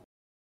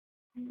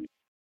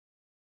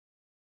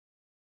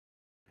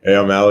Hey,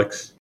 I'm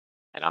Alex.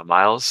 And I'm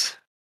Miles,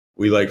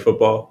 We like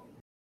football.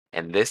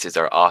 and this is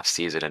our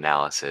offseason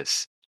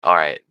analysis. All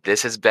right,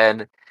 this has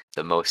been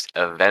the most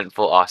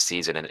eventful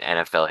offseason in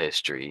NFL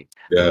history.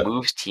 The Yeah,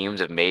 moves teams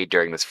have made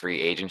during this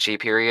free agency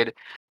period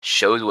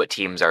shows what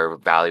teams are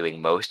valuing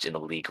most in the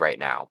league right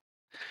now.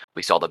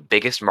 We saw the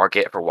biggest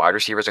market for wide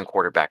receivers and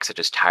quarterbacks, such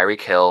as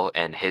Tyreek Hill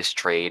and his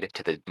trade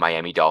to the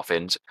Miami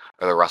Dolphins,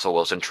 or the Russell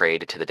Wilson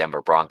trade to the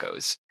Denver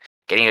Broncos.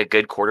 Getting a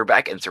good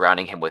quarterback and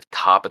surrounding him with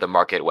top of the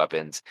market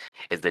weapons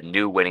is the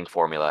new winning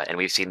formula, and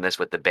we've seen this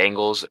with the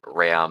Bengals,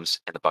 Rams,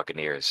 and the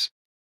Buccaneers.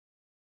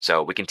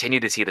 So we continue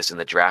to see this in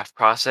the draft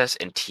process,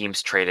 and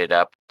teams traded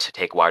up to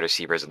take wide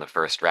receivers in the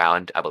first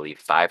round, I believe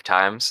 5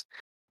 times.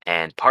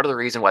 And part of the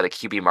reason why the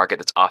QB market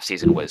this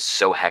offseason was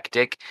so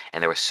hectic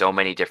and there were so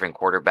many different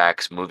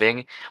quarterbacks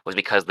moving was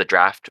because the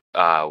draft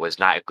was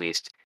not at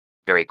least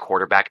very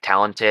quarterback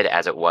talented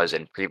as it was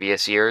in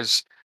previous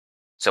years.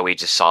 So we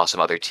just saw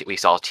we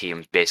saw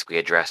teams basically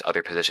address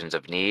other positions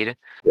of need.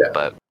 yeah,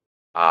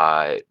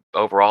 But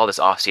overall, this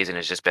offseason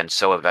has just been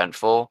so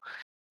eventful,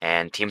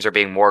 and teams are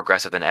being more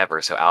aggressive than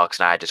ever. So Alex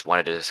and I just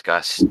wanted to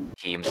discuss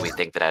teams we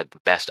think that had the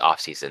best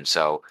offseason.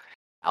 So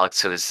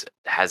Alex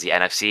has the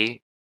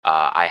NFC,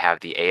 I have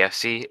the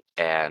AFC,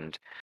 and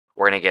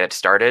we're gonna get it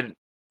started.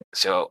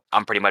 So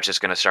I'm pretty much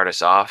just gonna start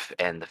us off.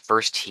 And the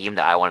first team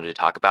that I wanted to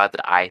talk about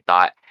that I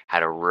thought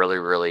had a really,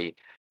 really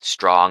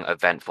strong,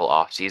 eventful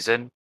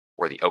offseason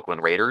were the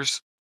Oakland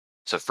Raiders.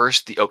 So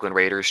first, the Oakland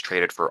Raiders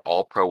traded for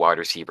All-Pro wide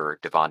receiver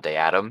Devontae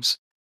Adams.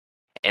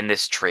 In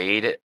this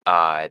trade,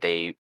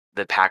 the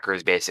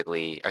Packers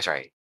basically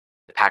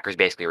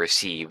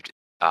received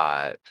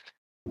uh,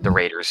 the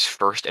Raiders'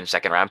 first and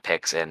second round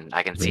picks, and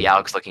I can see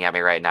Alex looking at me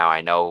right now.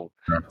 I know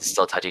it's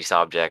still a touchy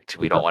subject.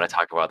 We don't want to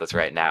talk about this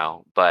right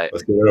now, but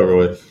let's get it over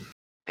with.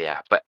 yeah.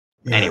 But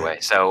Yeah, anyway,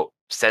 so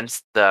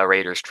since the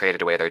Raiders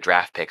traded away their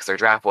draft picks, their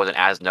draft wasn't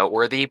as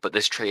noteworthy, but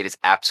this trade is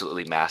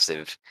absolutely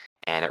massive,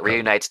 and it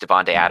reunites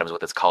Devontae Adams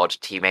with his college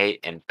teammate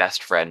and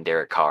best friend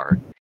Derek Carr,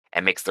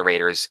 and makes the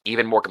Raiders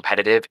even more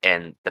competitive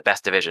in the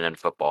best division in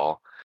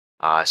football.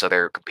 So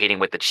they're competing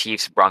with the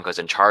Chiefs, Broncos,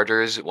 and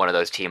Chargers. Two of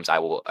those teams I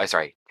will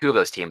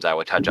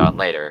touch on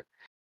later.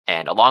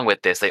 And along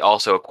with this, they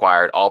also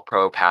acquired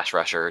All-Pro pass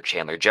rusher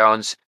Chandler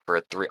Jones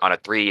for on a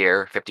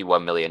 3-year,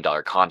 $51 million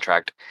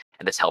contract,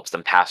 and this helps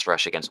them pass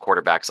rush against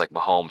quarterbacks like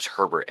Mahomes,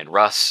 Herbert, and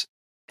Russ.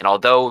 And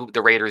although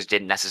the Raiders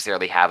didn't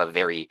necessarily have a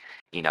very,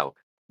 you know,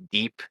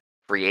 deep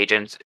free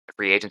agent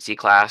free agency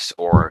class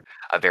or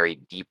a very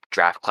deep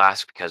draft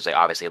class because they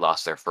obviously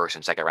lost their first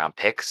and second round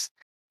picks,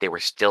 they were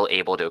still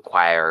able to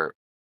acquire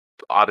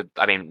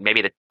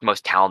maybe the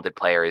most talented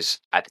players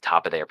at the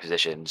top of their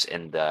positions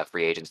in the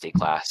free agency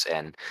class,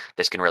 and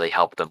this can really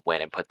help them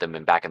win and put them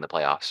back in the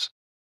playoffs.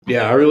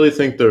 yeah. I really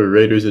think the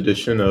Raiders'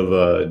 edition of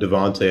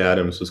Devontae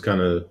Adams was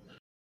kind of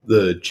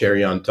the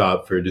cherry on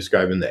top for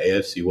describing the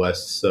AFC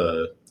West's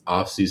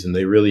offseason.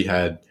 They really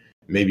had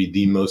maybe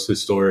the most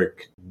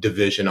historic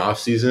division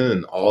offseason,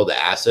 and all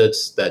the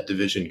assets that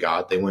division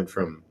got. They went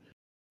from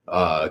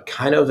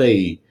kind of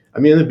in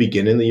the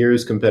beginning of the year, it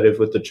was competitive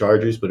with the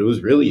Chargers, but it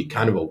was really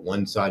kind of a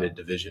one-sided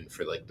division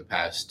for like the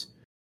past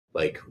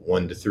like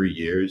 1 to 3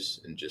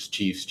 years, and just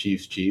Chiefs,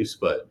 Chiefs, Chiefs.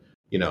 But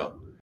you know,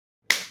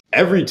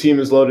 every team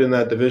is loaded in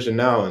that division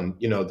now, and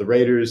the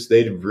Raiders,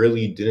 they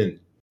really didn't.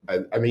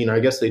 I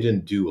guess they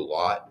didn't do a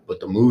lot, but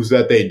the moves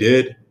that they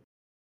did,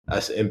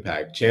 that's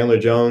impact. Chandler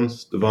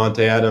Jones,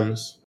 Devontae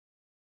Adams,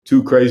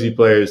 two crazy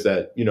players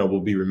that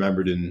will be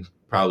remembered in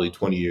probably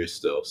 20 years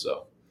still.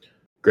 So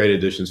great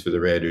additions for the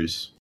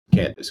Raiders.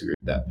 Can't disagree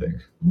with that pick.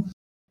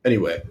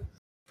 Anyway,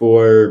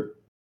 for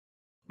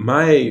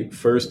my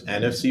first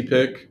NFC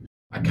pick,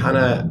 I kind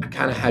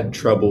of had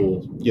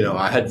trouble.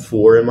 I had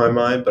four in my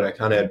mind, but I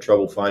kind of had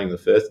trouble finding the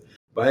fifth.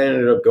 But I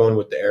ended up going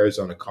with the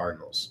Arizona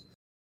Cardinals.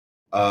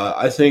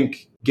 I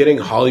think getting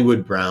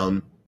Hollywood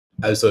Brown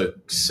as a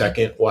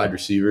second wide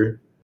receiver,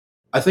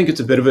 I think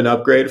it's a bit of an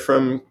upgrade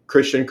from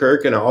Christian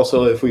Kirk. And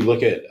also, if we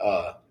look at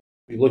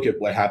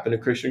what happened to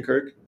Christian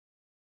Kirk,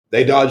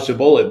 they dodged a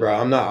bullet, bro.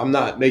 I'm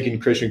not making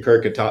Christian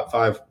Kirk a top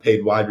five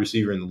paid wide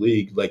receiver in the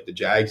league like the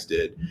Jags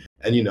did.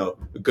 And a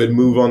good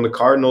move on the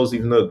Cardinals,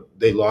 even though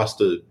they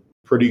lost a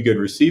pretty good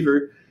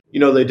receiver.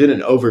 They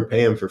didn't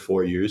overpay him for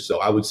 4 years, so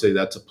I would say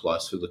that's a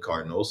plus for the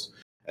Cardinals.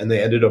 And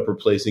they ended up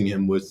replacing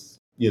him with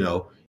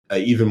an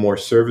even more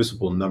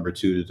serviceable number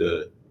two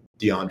to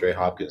DeAndre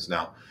Hopkins.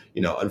 Now,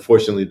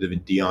 unfortunately, the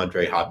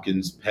DeAndre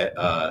Hopkins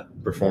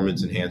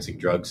performance enhancing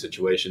drug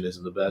situation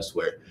isn't the best,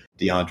 where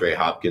DeAndre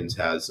Hopkins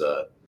has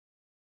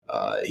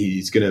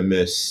he's going to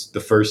miss the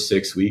first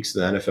 6 weeks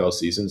of the NFL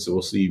season, so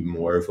we'll see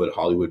more of what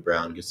Hollywood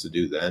Brown gets to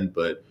do then.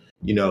 But,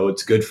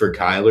 it's good for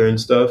Kyler and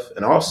stuff.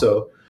 And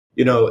also,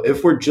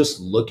 if we're just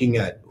looking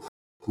at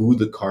who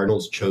the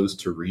Cardinals chose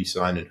to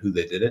re-sign and who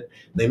they didn't,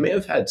 they may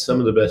have had some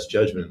of the best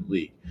judgment in the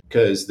league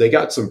because they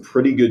got some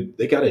pretty good.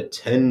 They got a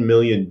 $10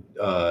 million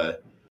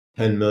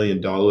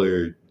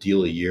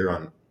deal a year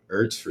on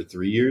Ertz for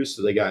 3 years,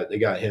 so they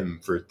got him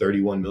for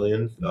 $31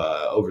 million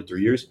over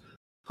 3 years.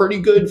 pretty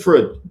good for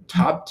a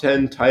top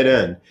 10 tight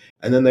end.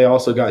 And then they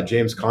also got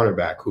James Conner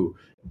back, who,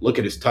 look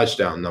at his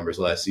touchdown numbers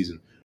last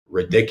season,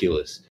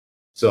 ridiculous.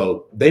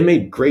 So they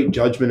made great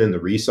judgment in the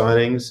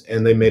re-signings,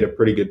 and they made a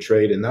pretty good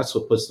trade, and that's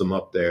what puts them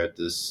up there at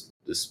this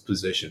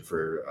position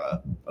for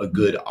a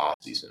good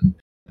offseason.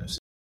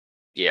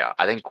 Yeah,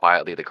 I think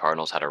quietly the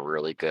Cardinals had a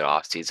really good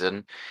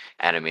offseason.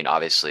 And I mean,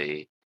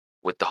 obviously,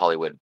 with the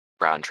Hollywood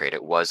Brown trade,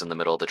 it was in the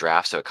middle of the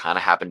draft, so it kind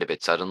of happened a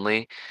bit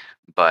suddenly.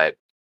 But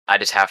I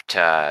just have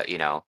to,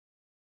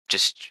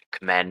 just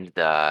commend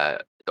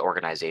the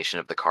organization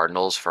of the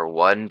Cardinals for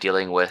one,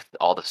 dealing with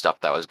all the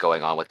stuff that was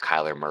going on with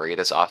Kyler Murray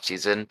this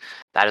offseason.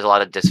 That is a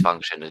lot of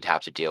dysfunction to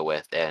have to deal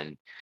with. And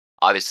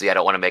obviously, I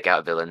don't want to make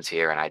out villains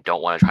here, and I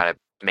don't want to try to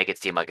make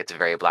it seem like it's a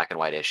very black and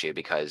white issue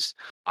because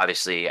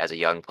obviously, as a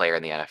young player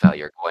in the NFL,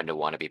 you're going to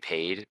want to be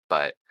paid.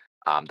 But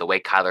the way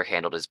Kyler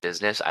handled his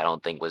business, I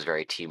don't think was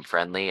very team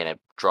friendly, and it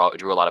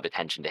drew a lot of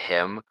attention to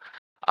him,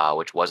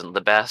 which wasn't the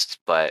best.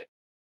 But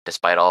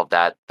despite all of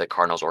that, the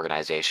Cardinals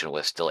organization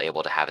was still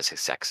able to have a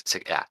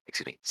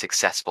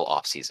successful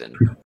offseason.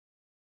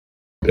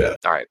 Yeah.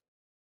 All right.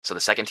 So the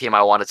second team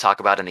I want to talk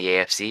about in the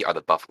AFC are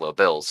the Buffalo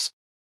Bills,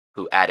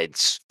 who added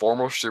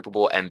former Super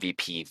Bowl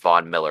MVP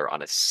Von Miller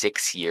on a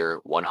 6-year,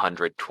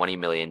 $120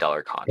 million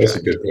contract. That's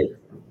a good pick.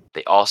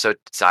 They also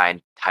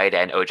signed tight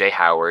end OJ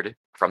Howard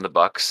from the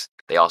Bucks.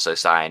 They also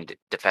signed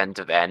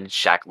defensive end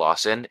Shaq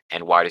Lawson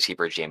and wide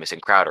receiver Jamison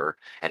Crowder,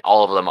 and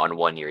all of them on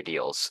 1-year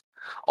deals.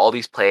 All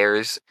these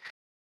players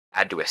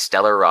add to a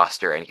stellar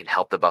roster and can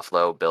help the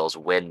Buffalo Bills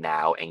win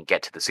now and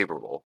get to the Super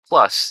Bowl.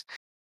 Plus,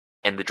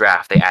 in the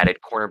draft, they added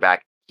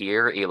cornerback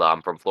Keir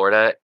Elam from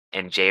Florida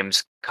and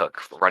James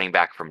Cook, running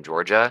back from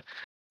Georgia.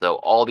 So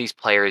all these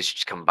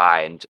players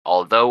combined,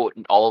 although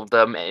all of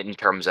them in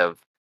terms of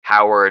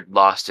Howard,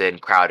 Lawson,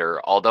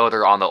 Crowder, although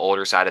they're on the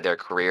older side of their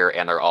career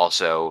and they're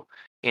also,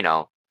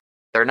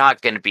 they're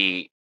not going to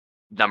be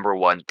number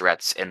one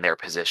threats in their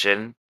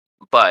position,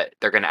 but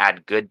they're going to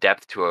add good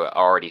depth to an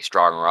already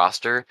strong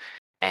roster.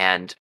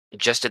 And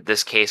just at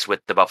this case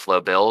with the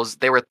Buffalo Bills,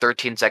 they were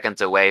 13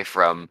 seconds away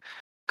from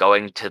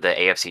going to the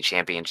AFC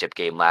Championship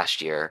game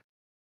last year.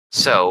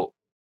 So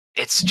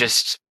it's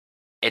just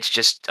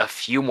a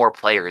few more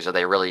players that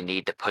they really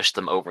need to push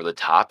them over the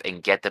top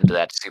and get them to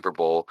that Super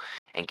Bowl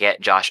and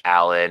get Josh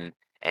Allen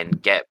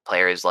and get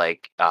players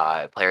like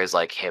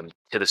him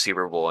to the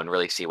Super Bowl and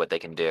really see what they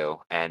can do.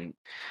 And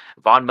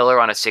Von Miller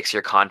on a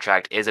 6-year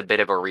contract is a bit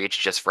of a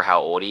reach just for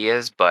how old he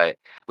is, but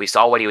we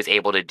saw what he was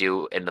able to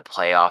do in the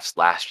playoffs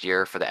last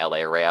year for the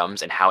LA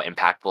Rams and how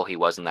impactful he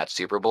was in that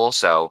Super Bowl.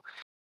 So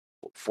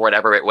for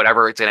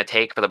whatever it's going to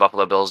take for the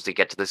Buffalo Bills to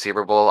get to the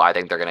Super Bowl, I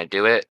think they're going to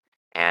do it.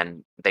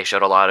 And they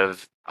showed a lot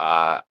of,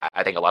 I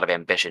think, a lot of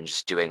ambition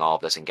just doing all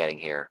of this and getting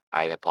here.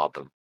 I applaud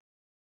them.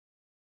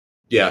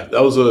 Yeah,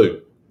 that was a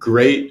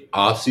great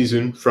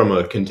offseason from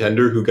a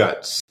contender who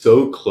got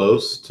so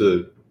close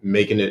to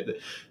making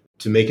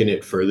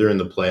it further in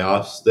the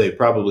playoffs. They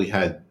probably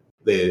had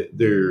their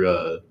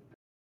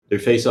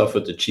face off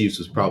with the Chiefs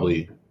was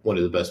probably one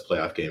of the best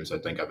playoff games I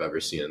think I've ever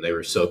seen, and they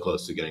were so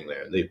close to getting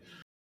there.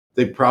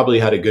 They probably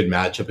had a good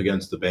matchup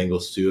against the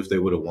Bengals too if they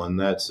would have won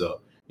that.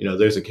 So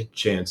there's a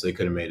chance they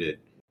could have made it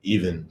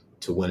even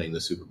to winning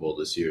the Super Bowl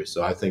this year.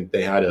 So I think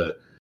they had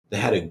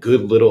a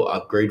good little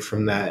upgrade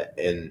from that,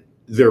 and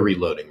they're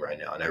reloading right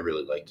now, and I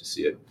really like to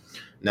see it.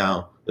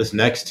 Now, this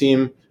next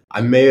team,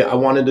 I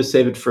wanted to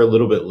save it for a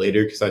little bit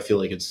later because I feel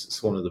like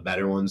it's one of the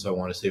better ones. I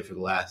want to save for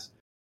the last,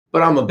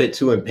 but I'm a bit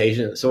too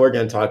impatient. So we're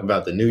going to talk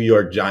about the New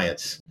York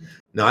Giants.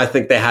 Now, I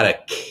think they had a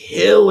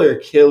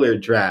killer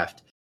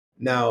draft.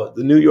 Now,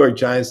 the New York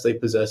Giants, they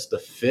possess the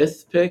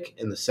 5th pick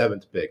and the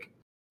 7th pick.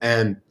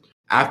 And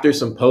after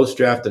some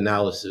post-draft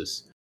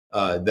analysis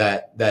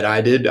that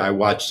I did, I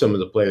watched some of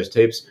the players'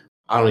 tapes.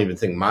 I don't even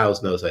think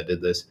Miles knows I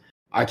did this.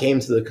 I came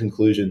to the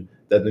conclusion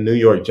that the New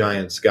York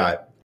Giants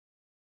got,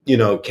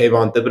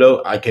 Kayvon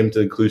Thibodeau. I came to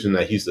the conclusion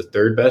that he's the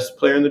 3rd best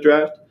player in the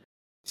draft.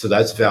 So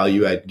that's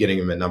value at getting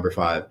him at number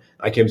 5.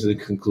 I came to the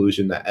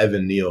conclusion that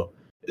Evan Neal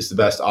is the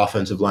best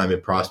offensive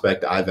lineman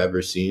prospect I've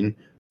ever seen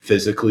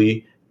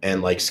physically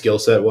and skill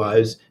set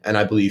wise. And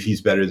I believe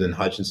he's better than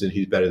Hutchinson.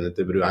 He's better than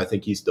Thibodeau. I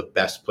think he's the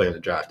best player in the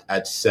draft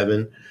at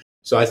 7.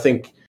 So I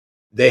think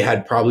they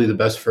had probably the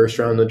best first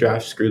round in the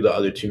draft. Screw the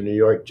other two. New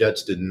York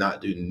Jets did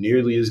not do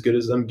nearly as good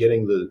as them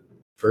getting the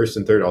 1st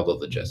and 3rd, although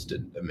the Jets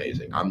did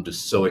amazing. I'm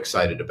just so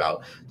excited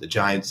about the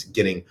Giants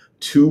getting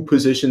 2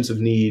 positions of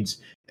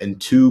needs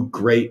and 2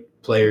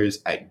 great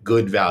players at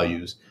good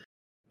values.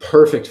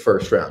 Perfect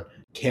first round.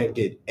 Can't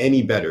get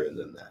any better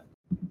than that.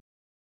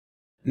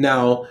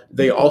 Now,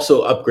 they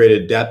also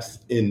upgraded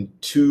depth in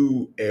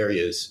 2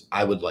 areas.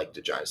 I would like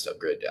the Giants to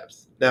upgrade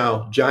depth.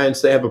 Now,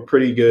 Giants, they have a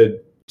pretty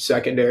good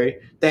secondary.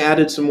 They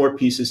added some more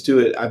pieces to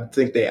it. I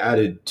think they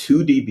added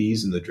 2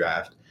 DBs in the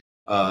draft,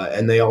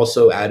 and they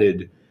also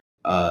added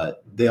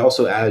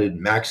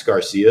Max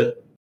Garcia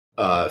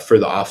for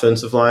the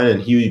offensive line,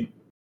 and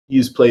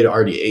he's played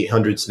already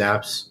 800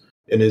 snaps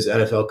in his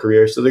NFL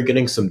career. So they're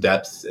getting some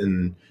depth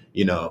in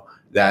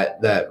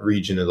that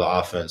region of the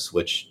offense,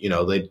 which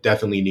they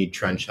definitely need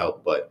trench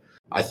help. But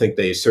I think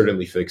they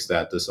certainly fixed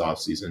that this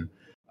offseason.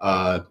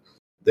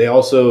 They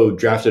also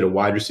drafted a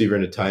wide receiver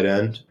and a tight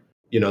end.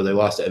 They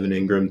lost Evan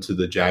Ingram to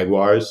the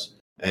Jaguars.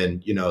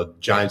 And,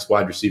 Giants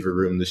wide receiver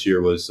room this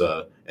year was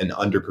an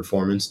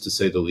underperformance, to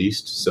say the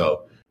least.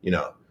 So,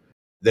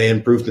 they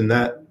improved in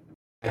that.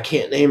 I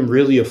can't name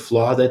really a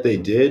flaw that they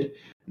did.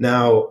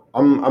 Now,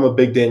 I'm a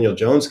big Daniel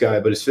Jones guy,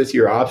 but his fifth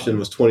year option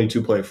was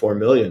 $22.4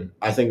 million.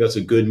 I think that's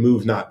a good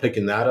move not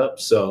picking that up.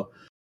 So,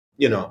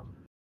 you know,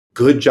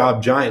 good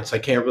job, Giants. I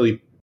can't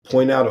really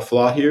point out a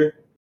flaw here.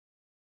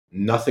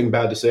 Nothing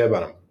bad to say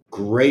about him.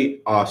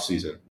 Great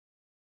offseason.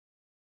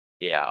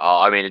 Yeah,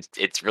 I mean,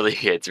 it's really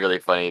it's really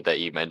funny that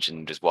you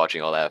mentioned just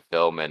watching all that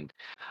film, and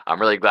I'm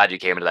really glad you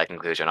came to that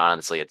conclusion.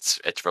 Honestly, it's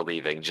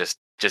relieving. Just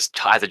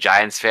as a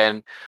Giants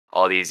fan,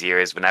 all these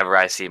years, whenever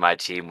I see my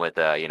team with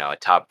a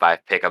top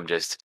 5 pick, I'm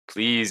just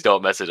please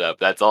don't mess it up.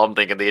 That's all I'm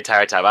thinking the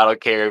entire time. I don't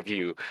care if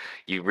you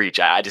reach.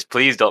 I just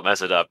please don't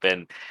mess it up.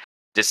 And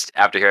just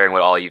after hearing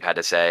what all you've had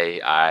to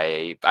say,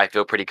 I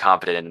feel pretty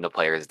confident in the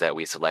players that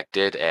we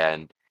selected.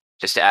 And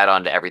just to add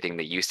on to everything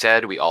that you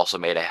said, we also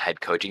made a head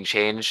coaching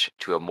change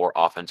to a more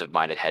offensive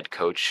minded head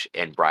coach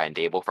in Brian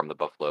Dable from the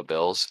Buffalo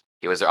Bills.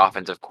 He was their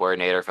offensive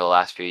coordinator for the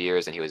last few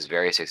years, and he was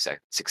very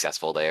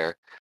successful there.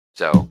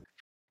 So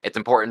it's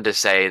important to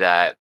say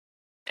that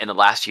in the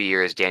last few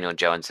years, Daniel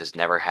Jones has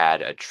never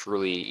had a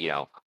truly,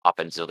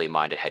 offensively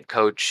minded head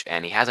coach,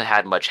 and he hasn't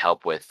had much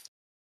help with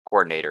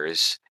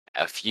coordinators.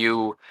 A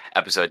few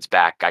episodes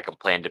back, I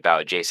complained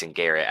about Jason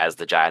Garrett as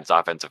the Giants'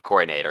 offensive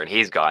coordinator, and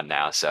he's gone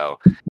now. So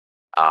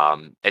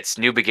it's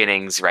new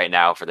beginnings right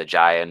now for the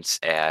Giants,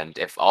 and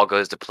if all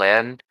goes to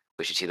plan,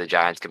 we should see the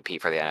Giants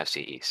compete for the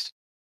NFC East.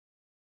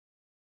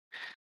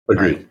 All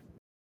right. Agreed.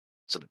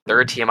 So the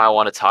third team I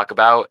want to talk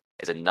about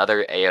is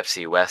another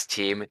AFC West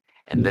team,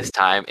 and this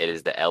time it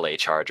is the LA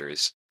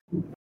Chargers.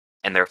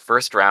 In their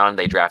first round,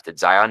 they drafted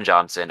Zion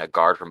Johnson, a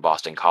guard from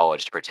Boston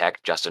College, to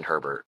protect Justin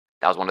Herbert.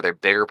 That was one of their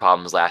bigger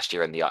problems last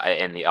year in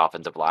the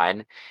offensive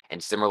line.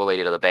 And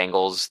similarly to the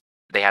Bengals,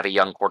 they have a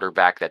young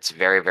quarterback that's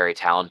very, very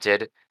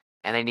talented,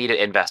 and they need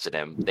to invest in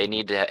him. They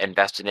need to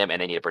invest in him,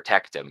 and they need to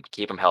protect him,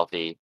 keep him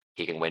healthy.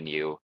 He can win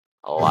you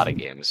a lot of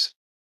games.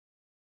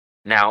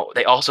 Now,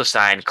 they also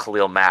signed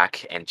Khalil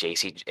Mack and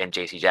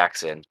JC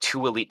Jackson,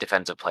 two elite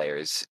defensive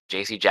players.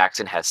 JC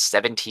Jackson has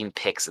 17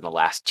 picks in the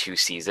last 2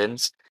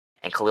 seasons,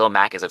 and Khalil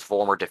Mack is a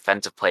former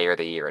defensive player of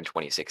the year in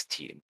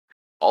 2016.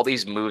 All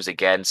these moves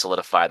again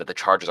solidify that the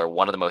Chargers are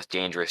one of the most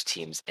dangerous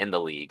teams in the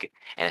league,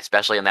 and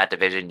especially in that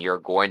division, you're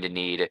going to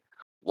need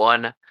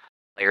one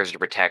players to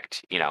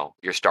protect,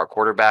 your star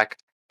quarterback,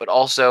 but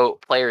also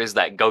players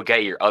that go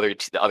get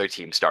the other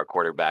team's star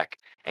quarterback.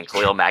 And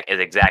Khalil Mack is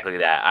exactly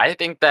that. I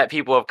think that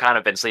people have kind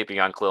of been sleeping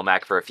on Khalil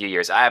Mack for a few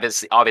years.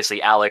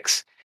 Obviously,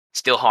 Alex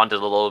still haunted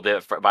a little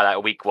bit by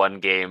that Week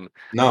 1 game,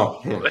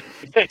 No,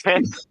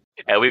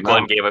 a Week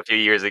 1 no. game a few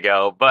years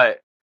ago. But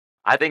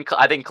I think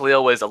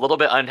Khalil was a little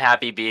bit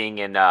unhappy being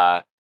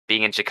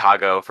in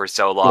Chicago for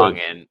so long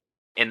Good. and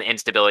in the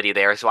instability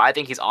there. So I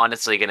think he's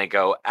honestly going to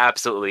go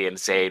absolutely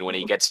insane when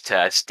he gets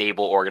to a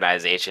stable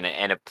organization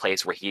and a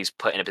place where he's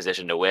put in a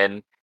position to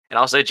win. And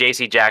also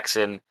J.C.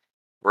 Jackson,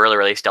 really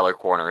really stellar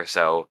corner.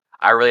 So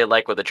I really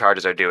like what the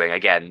Chargers are doing.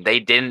 Again,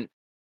 they didn't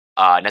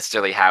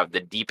necessarily have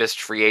the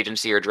deepest free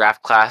agency or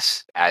draft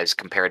class as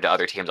compared to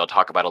other teams I'll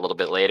talk about a little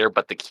bit later,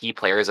 but the key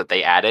players that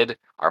they added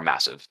are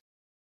massive.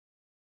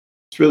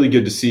 It's really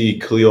good to see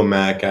Khalil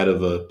Mack out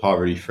of a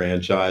poverty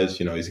franchise.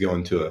 He's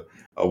going to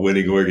a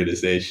winning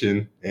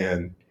organization.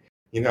 And,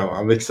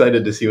 I'm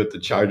excited to see what the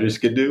Chargers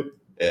can do.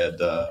 And,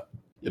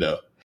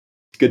 it's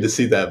good to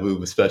see that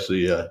move,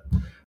 especially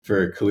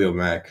for Khalil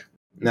Mack.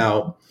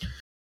 Now,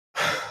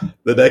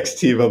 the next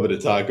team I'm going to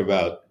talk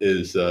about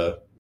is the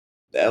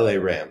LA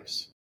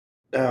Rams.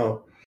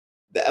 Now,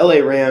 the LA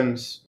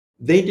Rams,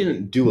 they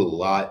didn't do a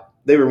lot.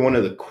 They were one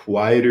of the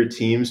quieter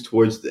teams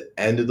towards the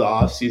end of the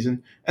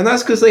offseason. And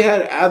that's because they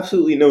had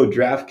absolutely no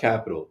draft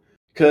capital.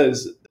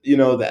 Because, the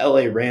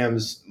LA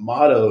Rams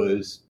motto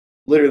is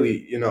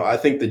literally, I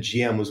think the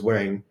GM was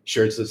wearing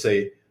shirts that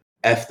say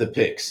F the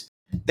picks.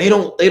 They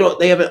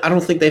haven't, I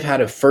don't think they've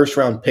had a first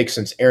round pick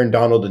since Aaron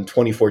Donald in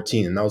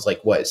 2014. And that was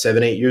like, what,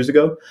 7, 8 years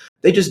ago?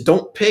 They just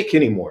don't pick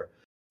anymore.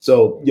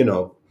 So,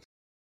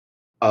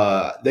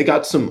 they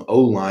got some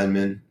O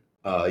linemen,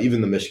 even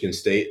the Michigan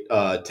State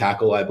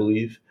tackle, I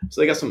believe. So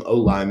they got some O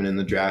linemen in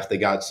the draft. They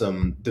got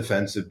some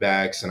defensive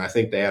backs, and I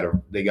think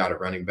they got a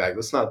running back.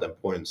 That's not the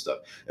important stuff.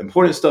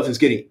 Important stuff is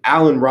getting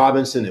Allen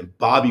Robinson and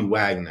Bobby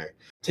Wagner.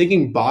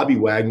 Taking Bobby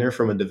Wagner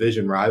from a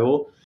division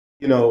rival.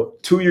 2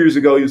 years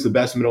ago he was the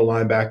best middle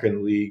linebacker in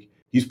the league.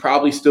 He's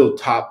probably still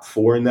top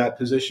 4 in that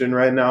position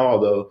right now,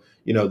 although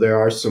there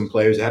are some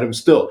players that had him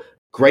still.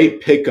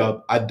 Great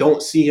pickup. I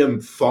don't see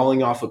him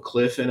falling off a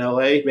cliff in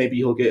LA. Maybe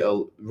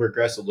he'll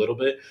regress a little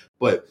bit,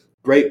 but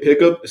great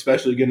pickup,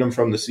 especially getting him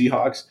from the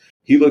Seahawks.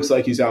 He looks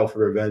like he's out for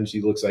revenge.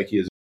 He looks like he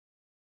is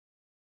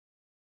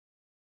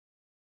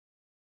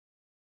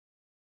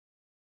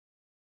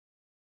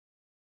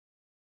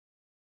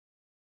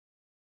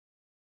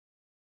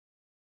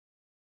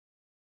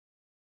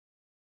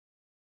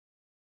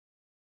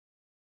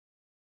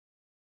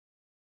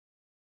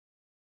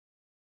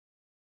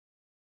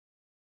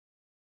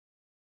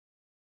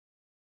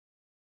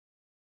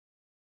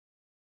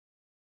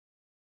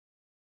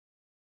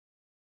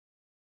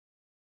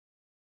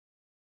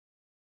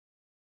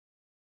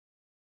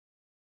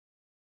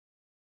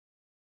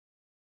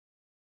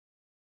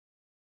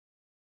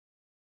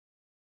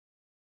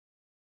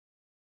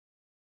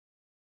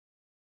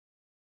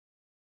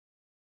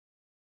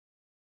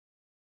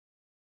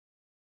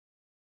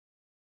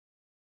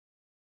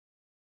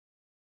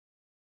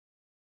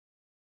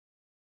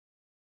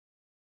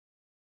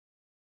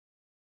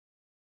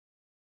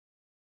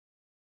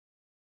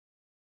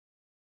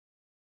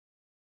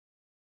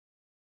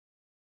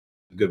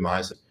good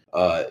mindset,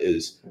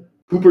 is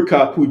Cooper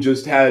Kupp, who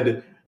just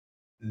had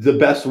the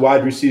best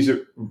wide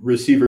receiver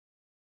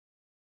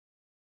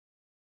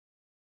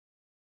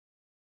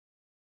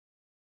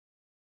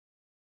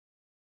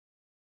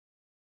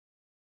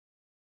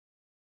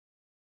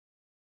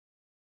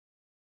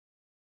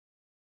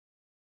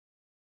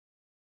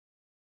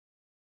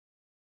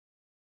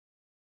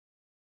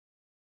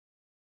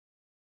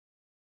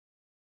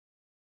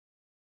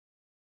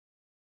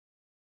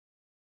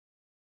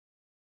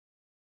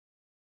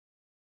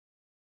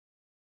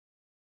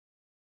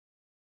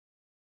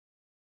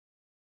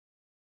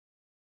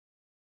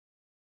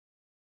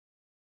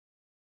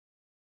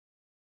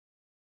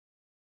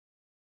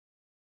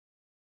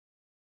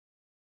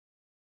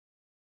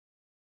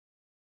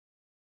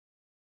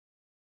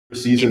He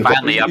season.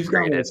 finally He's got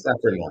him upgraded. in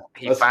Stafford now.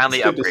 He It's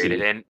finally good to see.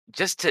 upgraded, and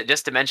just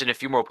to mention a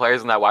few more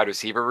players in that wide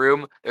receiver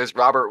room, there's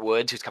Robert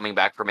Woods, who's coming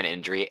back from an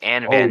injury,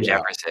 and Oh Van yeah,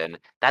 Jefferson.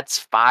 That's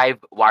 5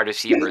 wide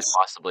receivers that's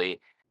possibly.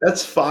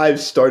 that's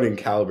 5 starting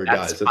caliber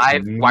That's guys. That's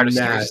 5 wide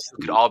receivers who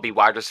could nasty. all be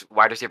wide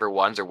receiver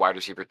 1s or wide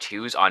receiver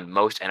 2s on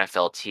most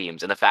NFL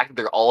teams, and the fact that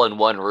they're all in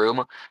one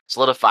room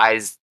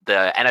solidifies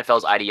the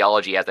NFL's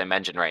ideology, as I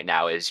mentioned right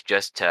now, is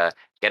just to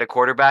get a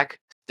quarterback,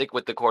 stick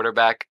with the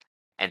quarterback,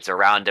 and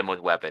surround him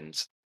with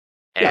weapons.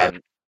 Yeah,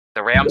 And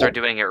the Rams are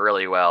doing it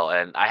really well,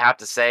 and I have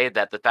to say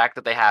that the fact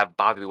that they have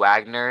Bobby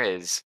Wagner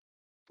is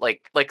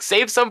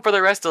save some for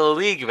the rest of the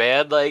league,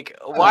 man. Like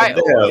why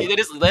damn. they're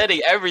just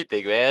letting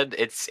everything, man.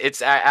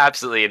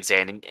 Absolutely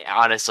insane. And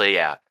honestly,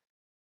 yeah.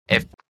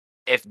 If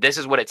if this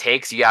is what it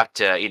takes, you have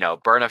to,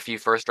 burn a few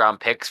first round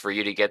picks for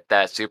you to get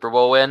that Super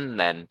Bowl win,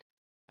 then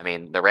I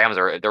mean the Rams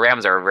are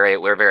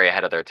we're very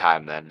ahead of their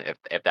time then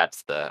if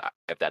that's the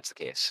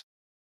case.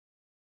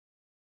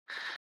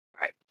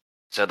 Right.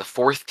 So the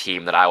fourth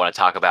team that I want to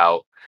talk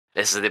about,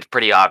 this is a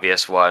pretty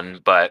obvious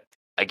one, but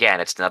again,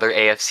 it's another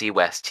AFC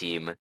West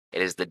team.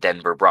 It is the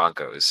Denver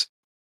Broncos.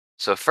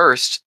 So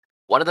first,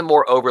 one of the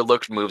more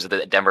overlooked moves that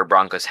the Denver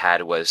Broncos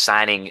had was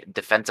signing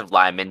defensive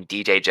lineman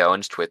DJ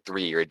Jones to a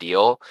 3-year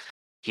deal.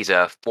 He's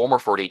a former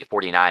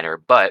 49er,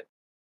 but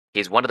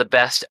he's one of the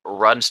best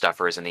run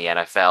stuffers in the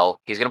NFL.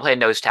 He's going to play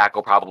nose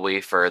tackle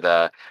probably for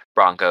the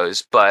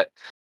Broncos, but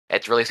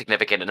it's really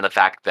significant in the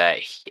fact that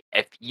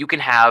if you can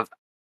have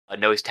a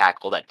nose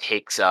tackle that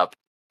takes up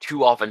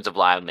 2 offensive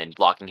linemen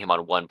blocking him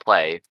on one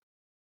play,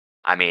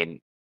 I mean,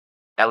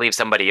 that leaves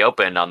somebody else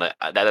open on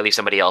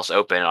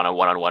a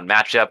one-on-one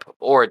matchup,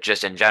 or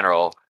just in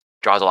general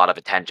draws a lot of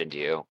attention to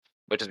you,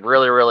 which is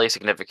really really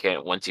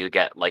significant once you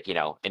get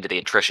into the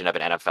attrition of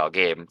an NFL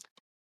game.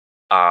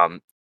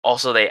 Um,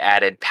 Also, they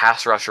added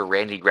pass rusher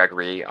Randy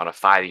Gregory on a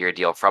 5-year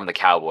deal from the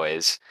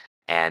Cowboys.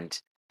 And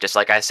just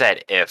like I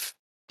said, if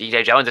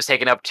DJ Jones is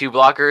taking up 2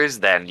 blockers,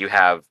 then you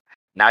have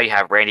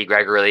Randy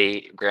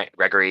Gregory,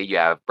 you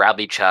have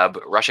Bradley Chubb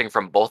rushing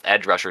from both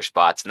edge rusher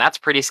spots, and that's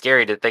pretty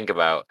scary to think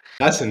about.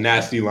 That's a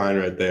nasty line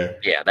right there.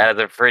 Yeah, that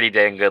is a pretty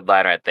dang good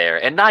line right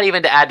there. And not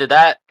even to add to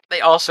that, they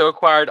also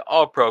acquired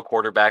all-pro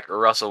quarterback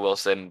Russell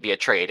Wilson via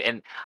trade.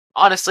 And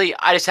honestly,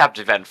 I just have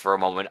to vent for a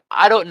moment.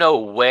 I don't know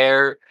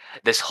where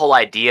this whole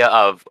idea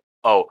of,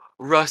 oh,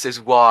 Russ is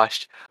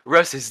washed,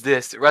 Russ is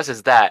this, Russ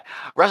is that.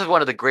 Russ is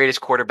one of the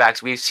greatest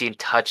quarterbacks we've seen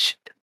touch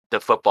the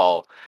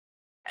football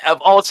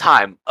of all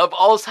time.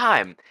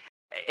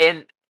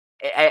 And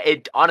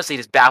it honestly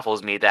just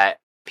baffles me that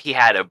he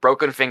had a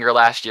broken finger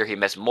last year. He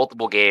missed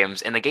multiple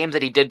games, and the games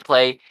that he did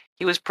play,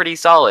 he was pretty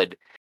solid.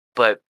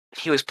 But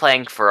he was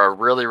playing for a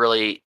really,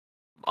 really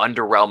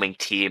underwhelming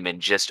team and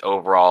just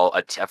overall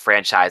a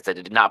franchise that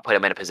did not put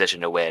him in a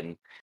position to win.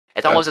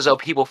 It's Yeah. almost as though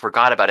people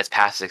forgot about his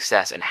past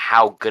success and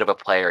how good of a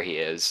player he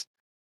is.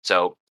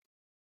 So,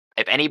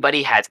 if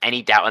anybody has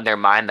any doubt in their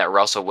mind that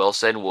Russell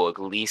Wilson will at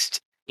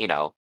least,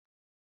 if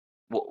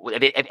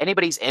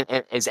anybody's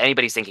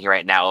thinking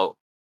right now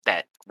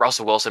that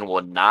Russell Wilson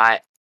will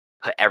not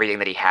put everything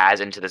that he has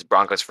into this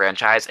Broncos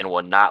franchise and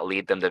will not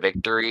lead them to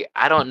victory,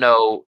 I don't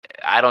know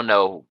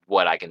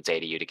what I can say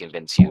to you to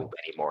convince you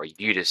anymore.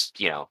 You just,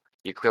 you're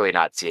clearly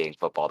not seeing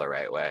football the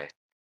right way.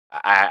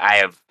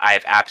 I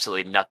have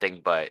absolutely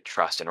nothing but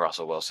trust in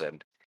Russell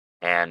Wilson.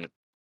 And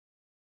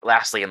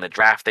lastly, in the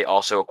draft, they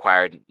also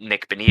acquired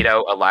Nick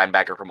Benito, a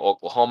linebacker from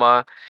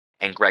Oklahoma,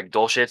 and Greg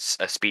Dulcich,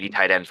 a speedy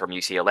tight end from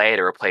UCLA,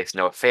 to replace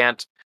Noah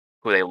Fant,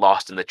 who they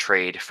lost in the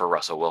trade for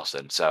Russell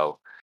Wilson. So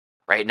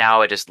right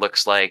now, it just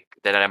looks like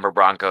the Denver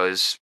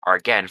Broncos are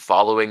again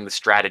following the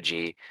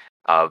strategy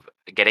of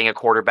getting a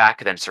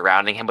quarterback, then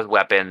surrounding him with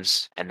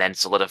weapons, and then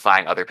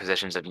solidifying other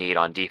positions of need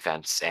on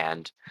defense.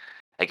 And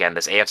again,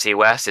 this AFC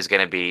West is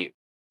going to be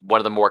one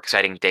of the more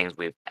exciting things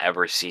we've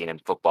ever seen in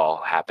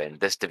football happen.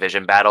 This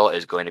division battle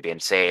is going to be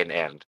insane,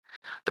 and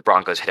the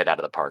Broncos hit it out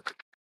of the park.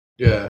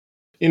 Yeah.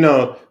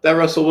 That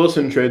Russell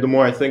Wilson trade, the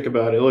more I think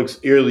about it, it looks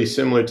eerily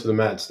similar to the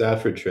Matt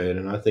Stafford trade.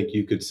 And I think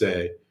you could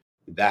say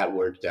that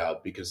worked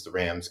out because the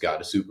Rams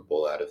got a Super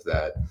Bowl out of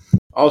that.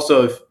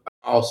 Also,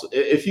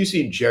 if you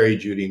see Jerry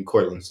Jeudy and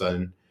Cortland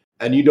Sutton,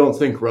 and you don't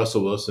think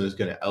Russell Wilson is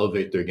going to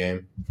elevate their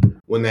game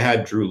when they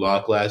had Drew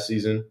Lock last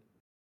season,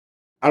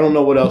 I don't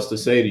know what else to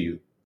say to you.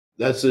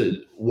 That's a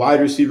wide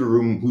receiver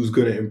room who's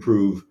going to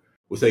improve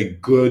with a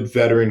good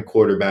veteran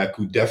quarterback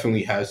who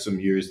definitely has some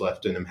years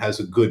left in him, has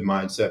a good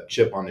mindset,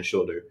 chip on his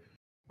shoulder.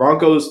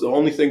 Broncos, the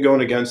only thing going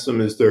against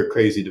them is their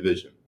crazy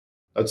division.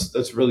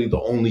 That's really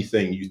the only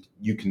thing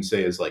you can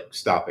say is like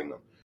stopping them.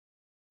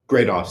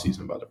 Great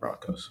offseason by the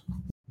Broncos.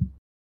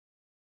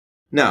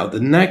 Now, the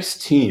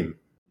next team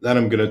that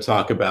I'm going to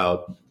talk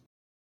about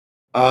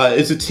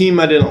is a team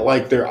I didn't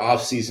like their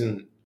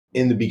offseason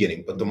in the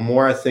beginning, but the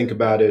more I think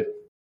about it,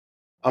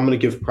 I'm going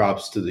to give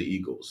props to the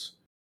Eagles.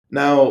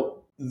 Now,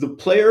 the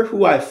player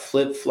who I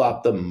flip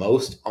flop the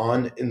most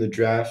on in the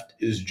draft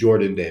is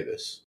Jordan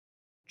Davis.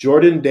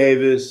 Jordan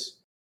Davis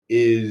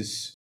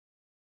is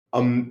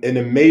an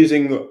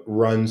amazing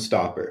run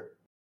stopper.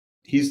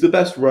 He's the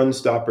best run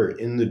stopper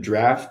in the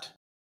draft,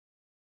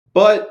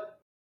 but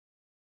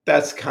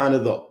that's kind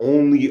of the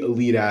only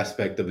elite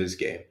aspect of his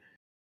game.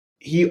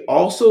 He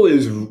also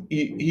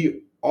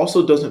he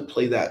also doesn't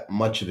play that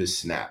much of his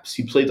snaps.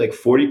 He played like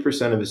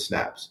 40% of his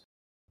snaps.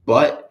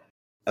 But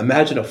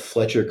imagine a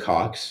Fletcher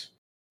Cox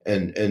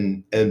and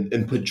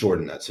put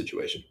Jordan in that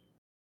situation.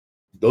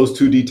 Those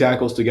two D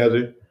tackles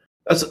together,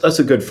 that's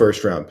a good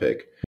first round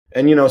pick.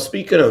 And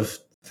speaking of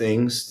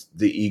things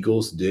the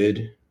Eagles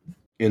did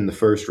in the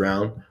first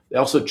round, they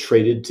also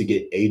traded to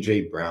get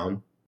AJ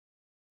Brown.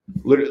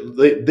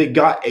 Literally, they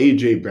got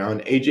AJ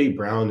Brown. AJ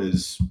Brown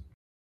is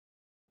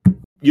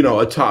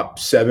a top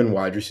 7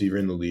 wide receiver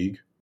in the league.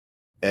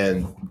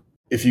 And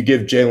if you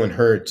give Jalen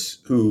Hurts,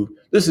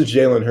 this is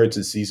Jalen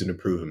Hurts' season to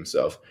prove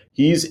himself.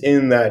 He's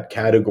in that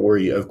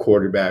category of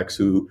quarterbacks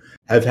who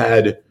have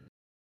had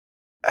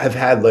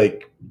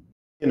like,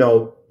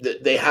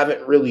 they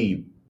haven't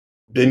really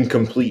been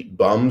complete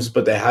bums,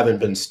 but they haven't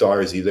been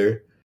stars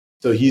either.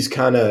 So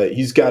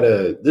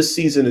this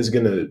season is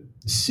gonna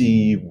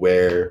see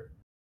where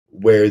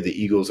the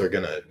Eagles are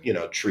gonna,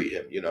 treat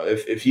him.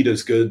 If he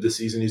does good this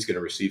season, he's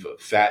gonna receive a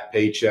fat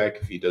paycheck.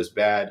 If he does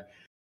bad,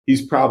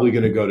 he's probably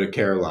gonna go to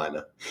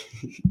Carolina.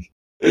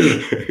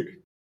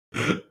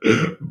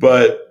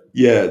 But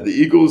yeah, the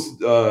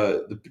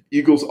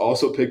Eagles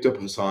also picked up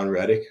Hassan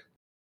Reddick,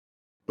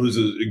 who's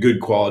a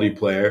good quality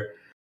player.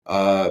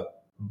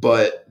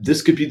 But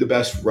this could be the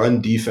best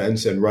run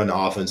defense and run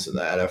offense in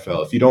the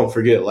NFL. If you don't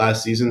forget,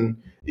 last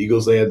season,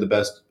 Eagles, they had the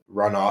best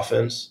run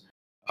offense.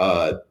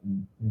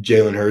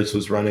 Jalen Hurts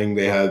was running.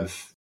 They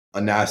have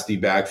a nasty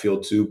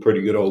backfield too,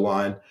 pretty good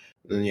O-line.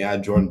 And then you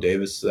add Jordan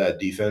Davis to that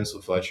defense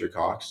with Fletcher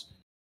Cox.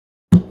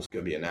 It's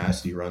going to be a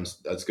nasty run.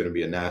 That's going to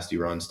be a nasty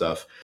run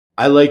stuff.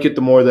 I like it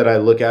the more that I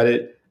look at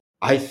it.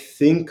 I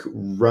think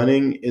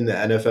running in the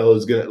NFL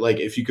is going to, like,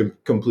 if you can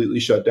completely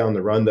shut down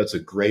the run, that's a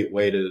great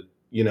way to,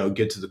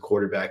 get to the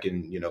quarterback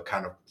and,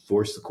 kind of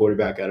force the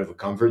quarterback out of a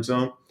comfort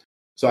zone.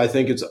 So I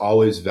think it's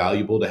always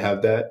valuable to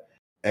have that.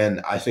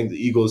 And I think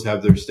the Eagles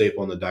have their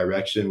staple in the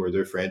direction where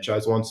their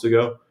franchise wants to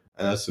go.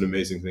 And that's an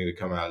amazing thing to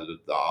come out of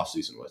the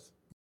offseason with.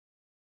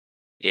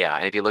 Yeah,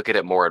 and if you look at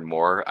it more and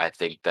more, I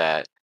think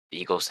that the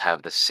Eagles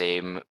have the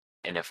same,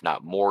 and if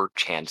not more,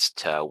 chance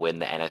to win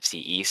the NFC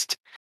East.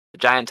 The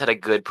Giants had a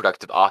good,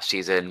 productive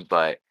offseason,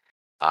 but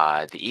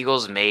the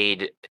Eagles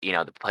made,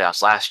 the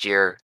playoffs last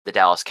year. The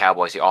Dallas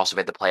Cowboys, who also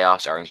made the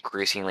playoffs, are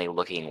increasingly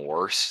looking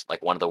worse,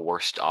 like one of the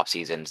worst off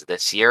seasons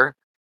this year.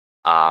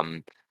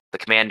 Um, the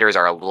Commanders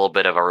are a little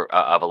bit of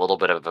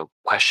a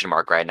question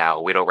mark right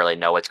now. We don't really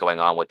know what's going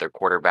on with their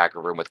quarterback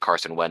room with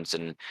Carson Wentz,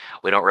 and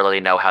we don't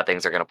really know how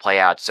things are going to play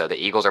out. So the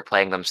Eagles are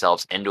playing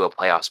themselves into a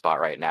playoff spot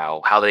right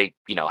now. How they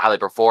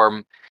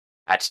perform,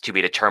 that's to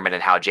be determined,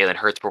 and how Jalen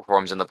Hurts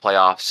performs in the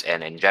playoffs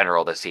and in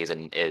general this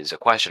season is a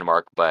question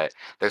mark. But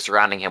they're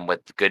surrounding him with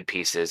good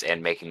pieces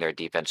and making their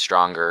defense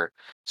stronger.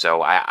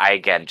 So I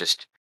again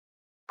just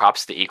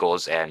props to the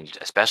Eagles, and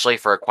especially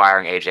for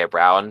acquiring AJ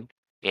Brown.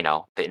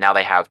 Now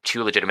they have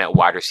two legitimate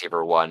wide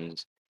receiver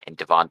ones in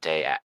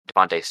Devontae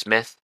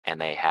Smith, and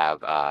they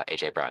have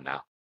AJ Brown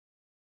now.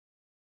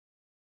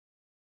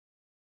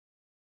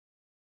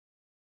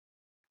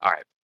 All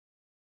right.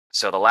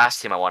 So the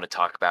last team I want to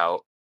talk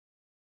about,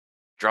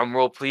 drum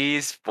roll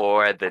please,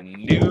 for the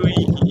New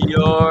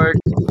York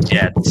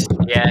Jets.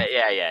 Yeah,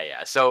 yeah, yeah,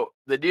 yeah. So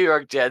the New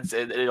York Jets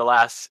in the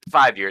last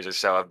 5 years or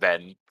so have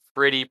been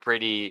pretty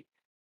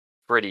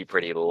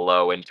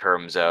low in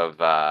terms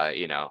of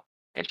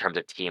in terms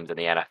of teams in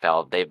the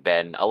NFL. They've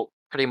been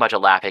pretty much a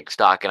laughing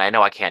stock, and I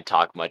know I can't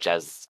talk much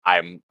as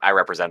I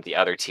represent the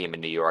other team in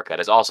New York that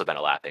has also been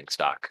a laughing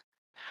stock.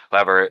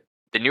 However,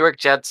 the New York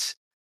Jets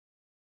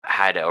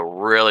had a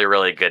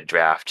really good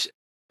draft.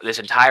 This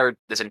entire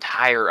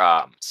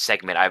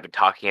segment, I've been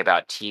talking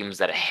about teams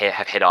that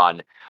have hit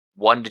on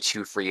 1 to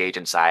 2 free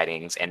agent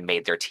signings and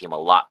made their team a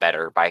lot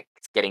better by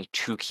getting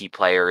 2 key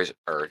players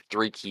or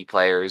 3 key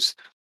players.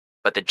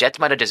 But the Jets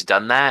might have just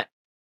done that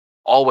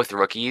all with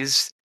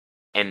rookies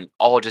and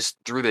all just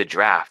through the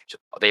draft.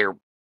 They're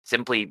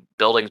simply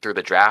building through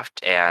the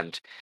draft, and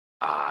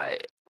uh,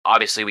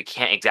 obviously we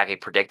can't exactly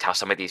predict how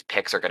some of these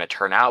picks are going to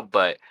turn out.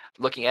 But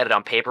looking at it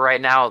on paper right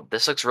now,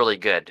 this looks really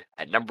good.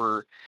 At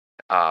number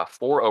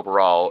 4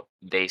 overall,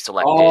 they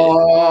selected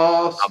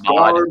Oh,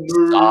 Ahmad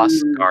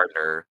Sauce Gardner.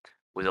 Gardner,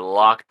 was a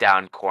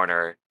lockdown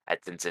corner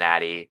at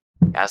Cincinnati.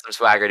 Has some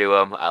swagger to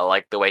him. I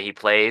like the way he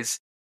plays.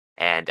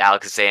 And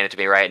Alex is saying it to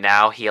me right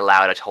now. He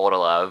allowed a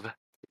total of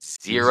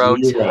 0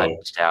 0.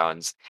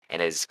 touchdowns in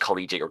his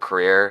collegiate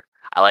career.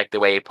 I like the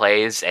way he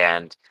plays,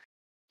 and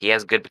he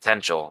has good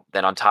potential.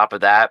 Then on top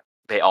of that,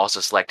 they also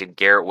selected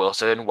Garrett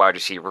Wilson, wide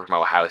receiver from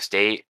Ohio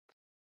State.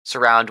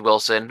 Surround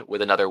Wilson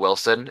with another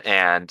Wilson,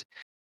 and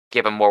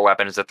give him more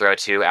weapons to throw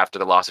to after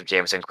the loss of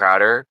Jamison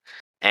Crowder.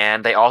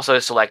 And they also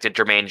selected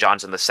Jermaine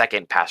Johnson, the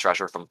second pass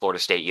rusher from Florida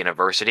State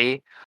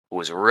University, who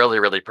was really,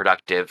 really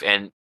productive.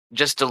 And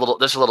just a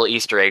little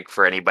Easter egg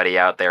for anybody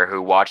out there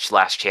who watched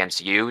Last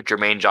Chance U.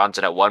 Jermaine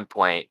Johnson at one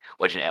point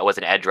was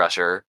an edge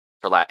rusher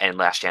in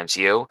Last Chance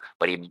U,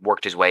 but he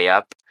worked his way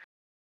up,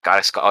 got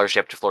a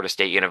scholarship to Florida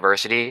State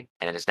University,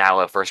 and is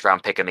now a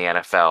first-round pick in the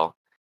NFL.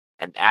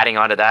 And adding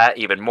on to that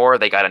even more,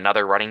 they got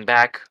another running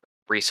back,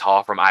 Brees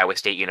Hall from Iowa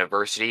State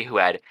University, who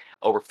had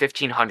over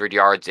 1,500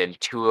 yards in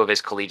 2 of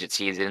his collegiate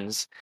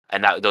seasons,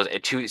 and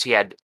he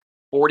had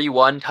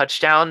 41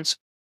 touchdowns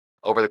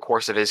over the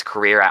course of his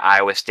career at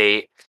Iowa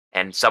State.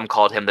 And some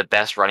called him the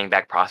best running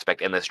back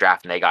prospect in this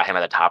draft, and they got him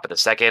at the top of the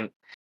second.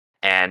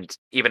 And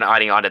even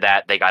adding on to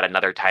that, they got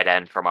another tight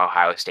end from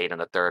Ohio State in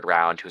the 3rd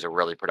round, who's a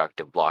really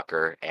productive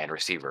blocker and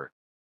receiver.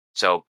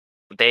 So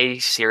they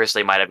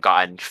seriously might have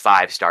gotten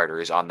 5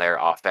 starters on their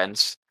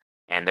offense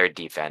and their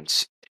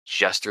defense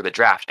just through the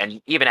draft. And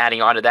even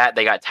adding on to that,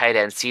 they got tight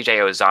end CJ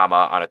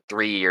Ozama on a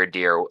 3-year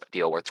deal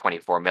worth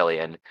 $24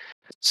 million.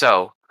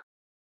 So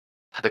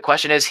the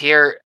question is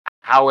here,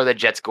 how are the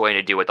Jets going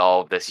to do with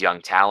all of this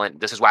young talent?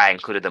 This is why I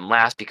included them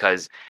last,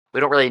 because we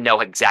don't really know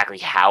exactly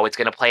how it's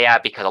going to play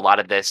out, because a lot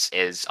of this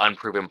is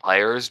unproven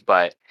players.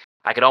 But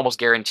I could almost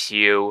guarantee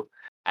you,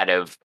 out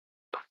of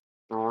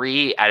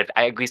I'd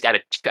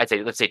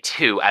say, let's say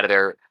 2 out of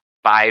their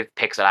 5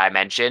 picks that I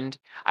mentioned,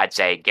 I'd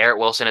say Garrett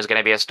Wilson is going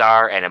to be a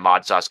star and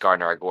Ahmad Sauce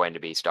Gardner are going to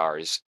be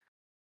stars.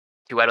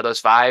 2 out of those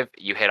 5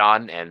 you hit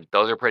on, and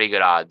those are pretty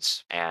good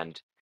odds.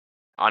 And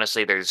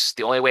honestly, there's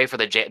the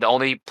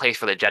only place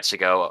for the Jets to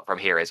go from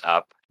here is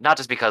up. Not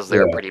just because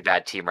they're a Yeah. pretty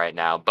bad team right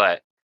now,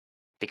 but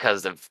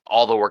because of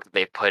all the work that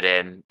they've put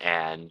in.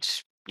 And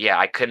yeah,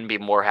 I couldn't be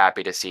more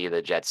happy to see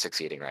the Jets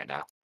succeeding right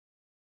now.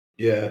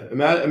 Yeah,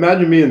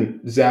 imagine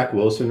being Zach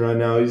Wilson right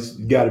now. He's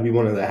got to be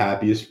one of the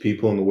happiest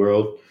people in the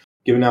world,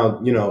 given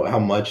how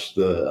much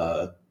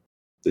the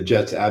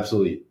Jets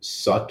absolutely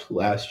sucked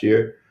last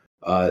year.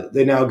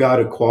 They now got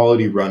a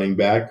quality running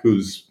back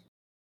who's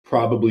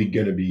probably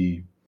going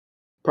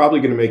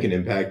to make an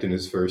impact in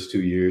his first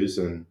 2 years,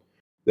 and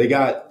they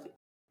got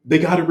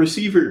a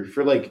receiver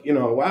for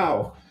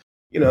wow,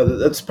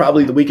 that's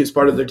probably the weakest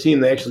part of their team.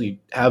 They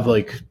actually have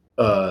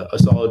a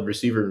solid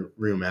receiver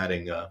room,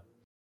 adding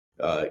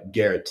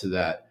Garrett to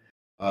that.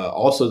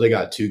 Also, they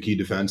got 2 key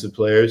defensive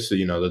players, so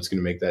that's going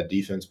to make that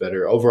defense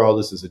better. Overall,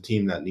 this is a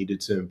team that needed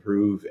to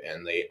improve,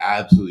 and they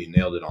absolutely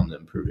nailed it on the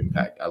improving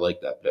pack. I like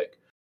that pick.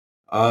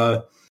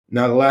 Now,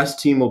 the last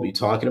team we'll be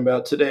talking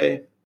about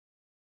today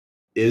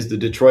is the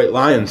Detroit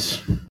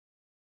Lions.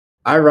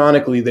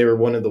 Ironically, they were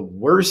one of the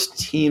worst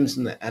teams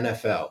in the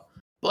NFL,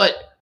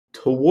 but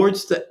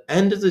towards the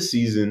end of the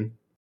season,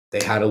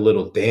 they had a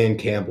little Dan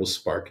Campbell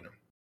spark in them.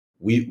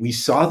 We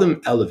saw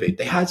them elevate.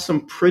 They had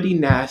some pretty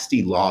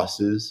nasty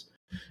losses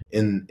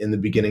in the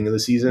beginning of the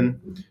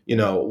season.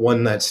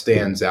 One that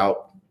stands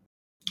out: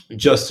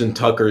 Justin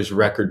Tucker's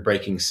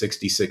record-breaking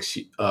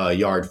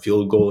 66-yard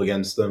field goal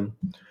against them.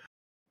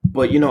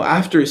 But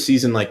after a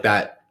season like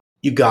that,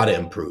 you got to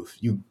improve.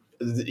 You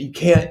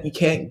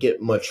can't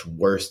get much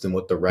worse than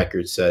what the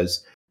record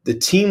says. The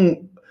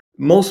team,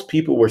 most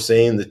people were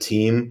saying the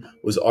team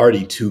was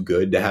already too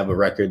good to have a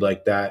record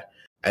like that.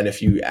 And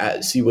if you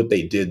see what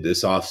they did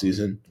this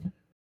offseason,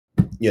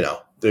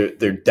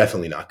 they're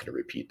definitely not going to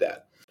repeat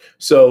that.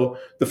 So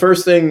the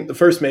first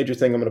major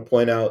thing I'm going to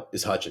point out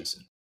is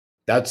Hutchinson.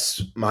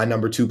 That's my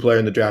number 2 player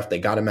in the draft. They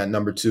got him at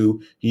number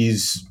 2.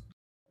 He's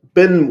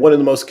been one of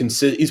the most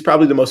consistent. He's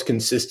probably the most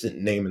consistent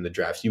name in the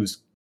draft.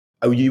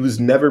 I've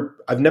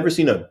never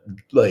seen a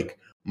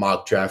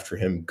mock draft for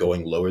him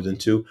going lower than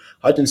 2.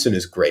 Hutchinson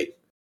is great.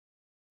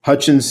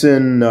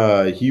 Hutchinson,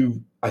 I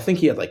think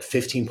he had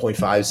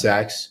 15.5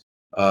 sacks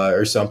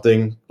or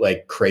something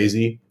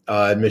crazy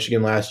at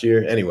Michigan last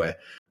year. Anyway,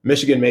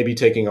 Michigan may be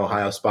taking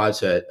Ohio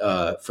spots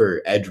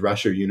for edge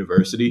rusher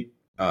university.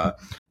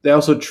 They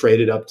also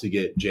traded up to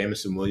get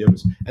Jamison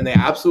Williams, and they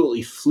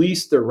absolutely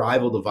fleeced their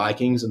rival, the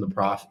Vikings, in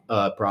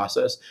the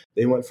process.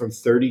 They went from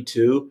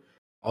 32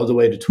 all the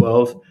way to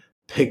 12,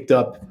 picked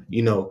up,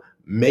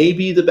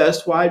 maybe the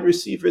best wide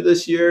receiver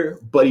this year,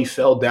 but he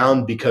fell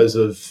down because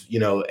of,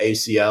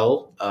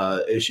 ACL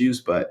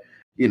issues. But,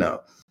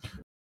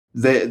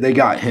 they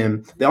got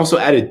him. They also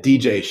added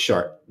DJ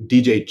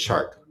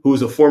Chark, who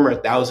was a former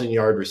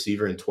 1,000-yard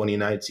receiver in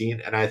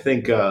 2019. And I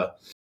think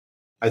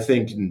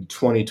in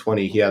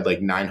 2020 he had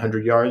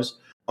 900 yards.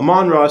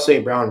 Amon-Ra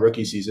St. Brown,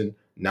 rookie season,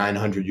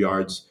 900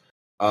 yards.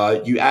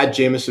 You add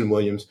Jamison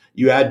Williams,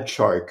 you add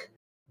Chark.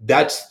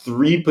 That's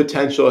three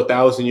potential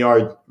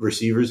 1,000-yard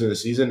receivers in the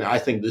season. I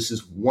think this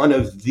is one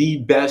of the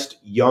best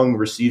young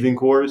receiving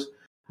cores.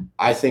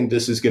 I think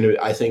this is going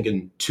to, I think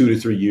in 2 to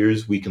 3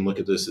 years, we can look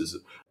at this as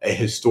a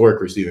historic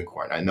receiving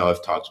core. And I know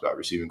I've talked about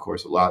receiving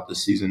cores a lot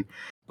this season,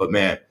 but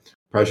man,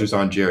 pressure's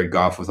on Jared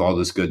Goff with all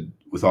this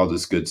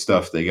good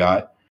stuff they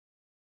got.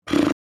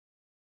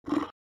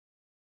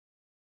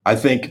 I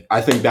think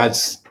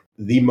that's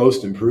the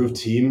most improved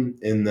team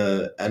in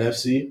the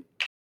NFC.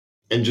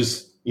 And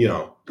just,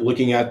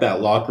 looking at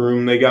that locker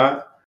room they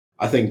got,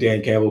 I think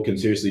Dan Campbell can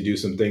seriously do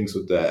some things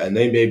with that. And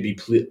they may be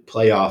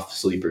playoff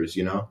sleepers.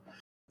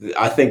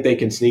 I think they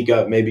can sneak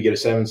up, maybe get a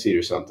 7 seed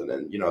or something.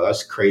 And,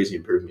 that's crazy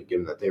improvement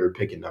given that they were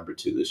picking number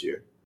 2 this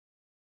year.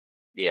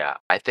 Yeah,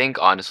 I think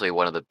honestly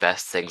one of the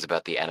best things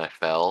about the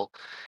NFL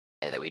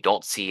and that we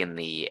don't see in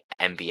the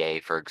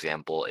NBA, for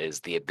example, is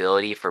the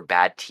ability for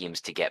bad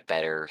teams to get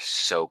better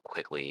so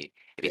quickly.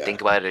 If you Yeah.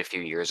 think about it a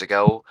few years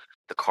ago,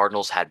 the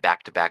Cardinals had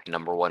back-to-back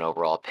number one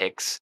overall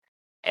picks,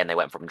 and they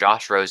went from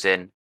Josh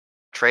Rosen,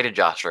 traded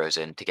Josh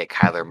Rosen to get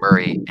Kyler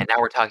Murray, and now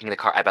we're talking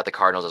about the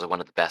Cardinals as one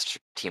of the best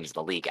teams in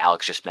the league.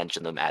 Alex just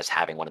mentioned them as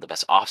having one of the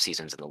best off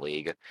seasons in the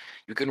league.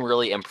 You can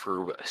really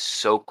improve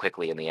so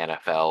quickly in the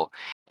NFL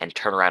and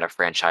turn around a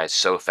franchise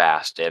so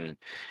fast. And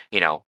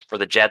for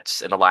the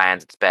Jets and the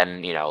Lions, it's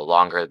been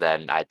longer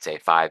than I'd say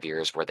 5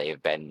 years where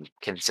they've been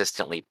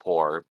consistently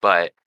poor.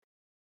 But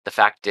the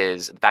fact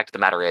of the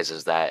matter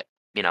is that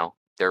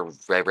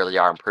they really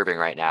are improving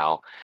right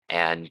now,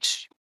 and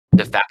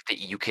the fact that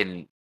you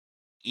can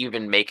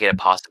even make it a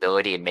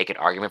possibility and make an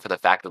argument for the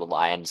fact that the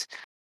Lions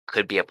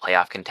could be a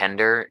playoff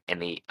contender in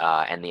the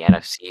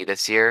NFC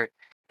this year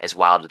is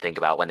wild to think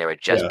about when they were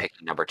just Yeah.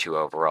 picking number 2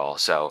 overall.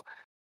 So,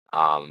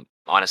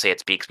 honestly, it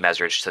speaks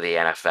measures to the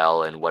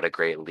NFL and what a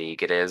great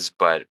league it is,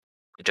 but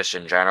just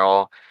in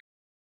general,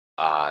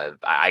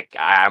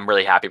 I'm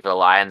really happy for the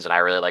Lions, and I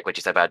really like what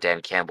you said about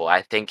Dan Campbell.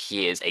 I think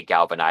he is a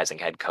galvanizing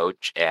head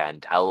coach,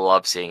 and I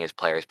love seeing his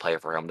players play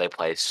for him. They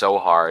play so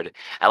hard.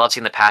 I love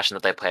seeing the passion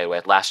that they play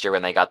with. Last year,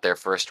 when they got their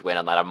first win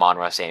on that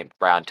Amon-Ra St.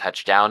 Brown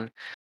touchdown,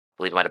 I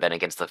believe it might have been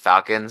against the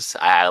Falcons.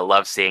 I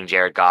love seeing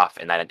Jared Goff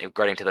and that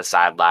running to the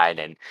sideline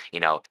and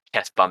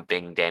chest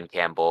bumping Dan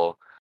Campbell.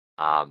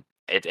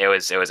 It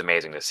was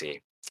amazing to see.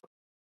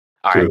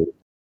 All right. True.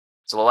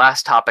 So the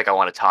last topic I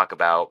want to talk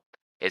about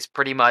is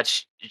pretty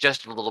much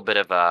just a little bit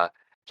of a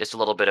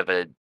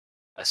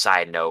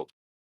side note.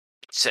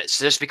 So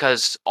just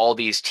because all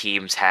these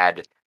teams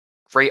had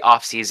great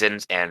off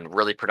seasons and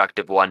really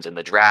productive ones in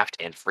the draft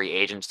and free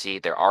agency,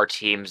 there are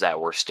teams that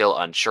we're still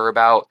unsure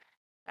about.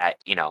 That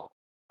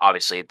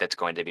obviously that's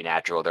going to be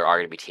natural. There are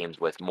going to be teams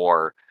with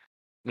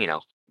you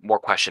know, more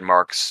question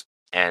marks,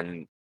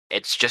 and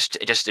it's just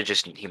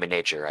human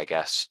nature, I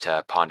guess,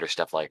 to ponder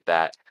stuff like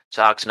that.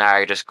 So Alex and I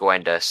are just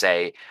going to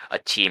say a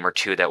team or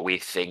two that we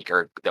think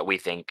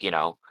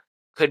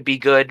could be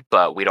good,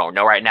 but we don't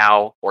know right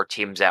now, or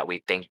teams that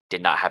we think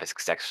did not have a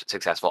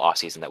successful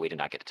offseason that we did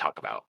not get to talk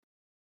about.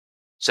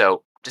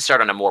 So, to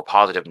start on a more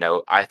positive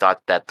note, I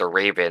thought that the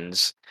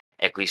Ravens,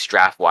 at least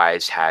draft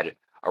wise, had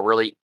a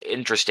really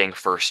interesting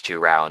first 2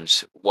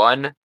 rounds.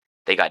 One,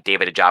 they got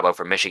David Ajabo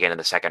from Michigan in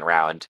the second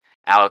round.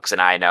 Alex and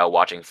I know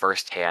watching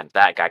firsthand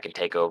that guy can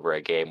take over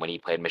a game when he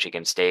played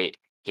Michigan State.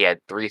 He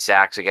had 3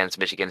 sacks against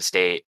Michigan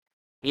State.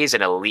 He's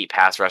an elite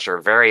pass rusher,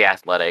 very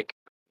athletic,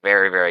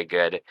 very, very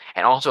good.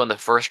 And also in the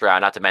first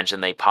round, not to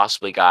mention they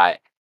possibly got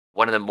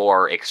one of the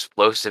more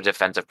explosive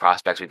defensive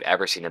prospects we've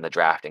ever seen in the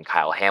draft in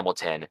Kyle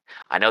Hamilton.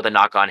 I know the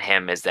knock on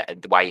him is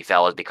that why he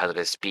fell is because of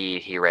his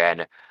speed. He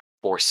ran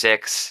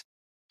 4.6.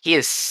 He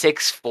is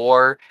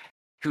 6'4",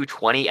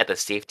 220 at the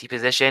safety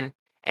position,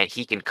 and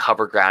he can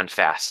cover ground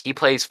fast. He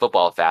plays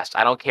football fast.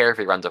 I don't care if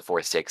he runs a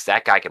 4.6.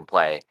 That guy can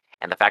play.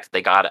 And the fact that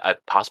they got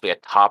possibly a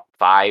top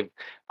 5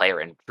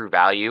 player in true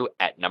value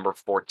at number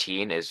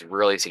 14 is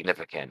really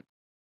significant.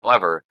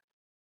 However,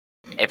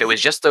 if it was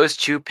just those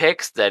 2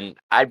 picks, then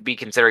I'd be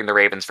considering the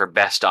Ravens for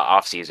best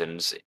off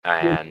seasons.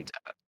 And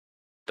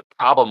the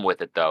problem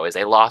with it, though, is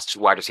they lost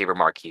wide receiver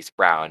Marquise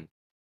Brown.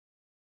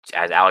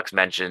 As Alex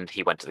mentioned,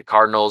 he went to the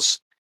Cardinals,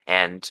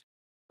 and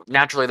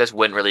naturally, this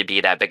wouldn't really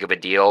be that big of a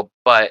deal.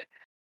 But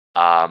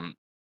um,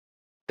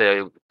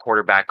 the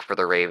quarterback for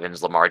the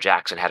Ravens, Lamar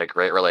Jackson, had a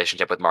great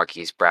relationship with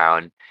Marquise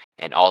Brown.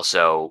 And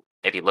also,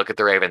 if you look at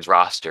the Ravens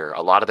roster,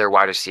 a lot of their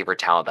wide receiver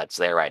talent that's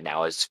there right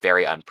now is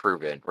very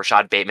unproven.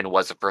 Rashad Bateman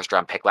was the first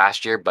round pick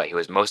last year, but he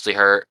was mostly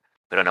hurt.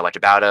 We don't know much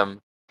about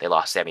him. They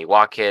lost Sammy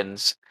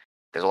Watkins.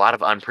 There's a lot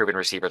of unproven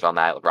receivers on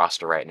that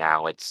roster right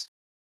now. It's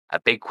a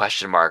big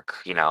question mark.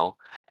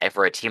 And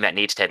for a team that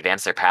needs to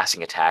advance their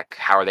passing attack,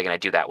 how are they going to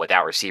do that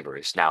without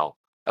receivers? Now,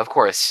 of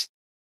course,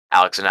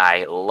 Alex and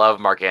I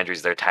love Mark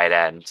Andrews, their tight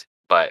end,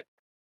 but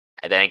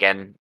and then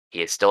again,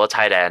 he is still a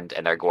tight end,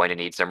 and they're going to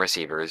need some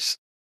receivers.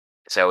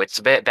 So it's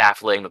a bit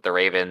baffling that the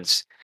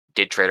Ravens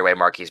did trade away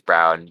Marquise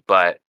Brown,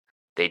 but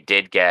they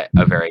did get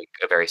a very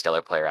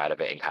stellar player out of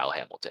it in Kyle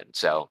Hamilton.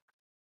 So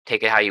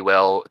take it how you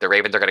will. The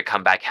Ravens are going to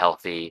come back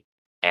healthy,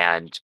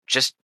 and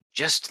just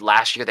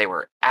last year they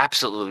were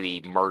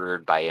absolutely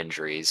murdered by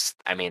injuries.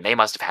 I mean, they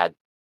must have had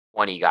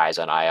 20 guys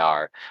on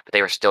IR, but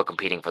they were still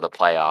competing for the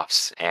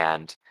playoffs.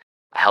 And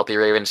a healthy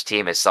Ravens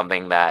team is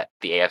something that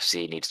the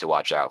AFC needs to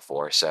watch out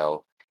for.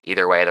 So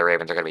either way, the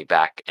Ravens are going to be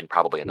back and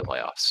probably in the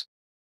playoffs.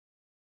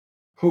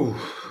 Whew.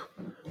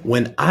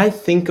 When I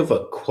think of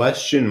a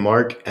question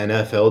mark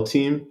NFL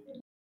team,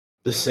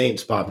 the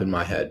Saints pop in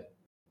my head.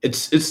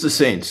 It's the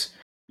Saints.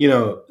 You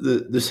know,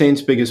 the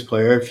Saints' biggest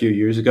player a few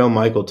years ago,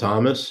 Michael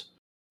Thomas,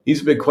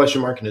 he's a big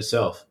question mark in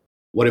itself.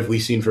 What have we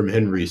seen from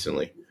him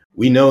recently?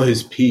 We know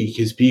his peak.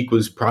 His peak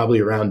was probably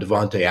around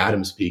Devontae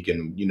Adams' peak,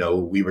 and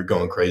we were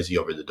going crazy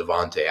over the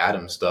Devontae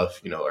Adams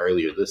stuff,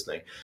 earlier this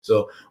thing.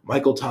 So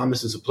Michael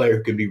Thomas is a player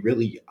who could be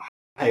really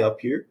high up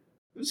here.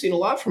 We've seen a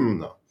lot from him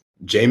though.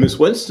 Jameis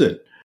Winston,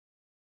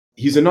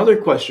 he's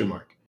another question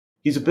mark.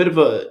 He's a bit of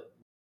a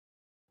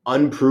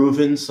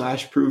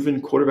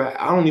unproven/proven quarterback.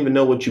 I don't even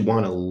know what you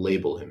want to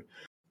label him,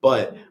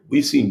 but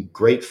we've seen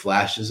great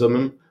flashes of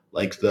him.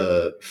 Like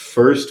the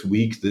first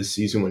week this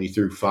season when he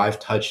threw 5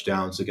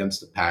 touchdowns against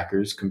the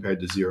Packers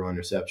compared to 0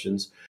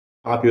 interceptions.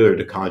 Popular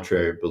to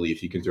contrary belief,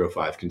 he can throw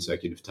 5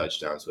 consecutive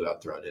touchdowns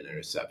without throwing an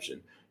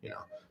interception.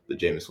 The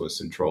Jameis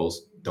Winston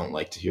trolls don't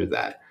like to hear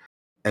that.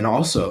 And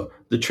also,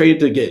 the trade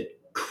to get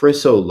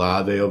Chris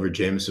Olave over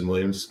Jameson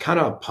Williams, kind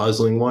of a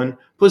puzzling one.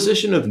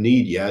 Position of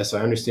need, yes.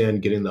 I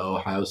understand getting the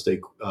Ohio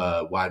State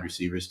wide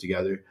receivers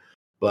together.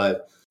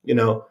 But,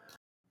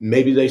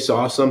 maybe they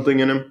saw something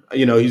in him.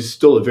 He's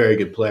still a very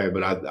good player,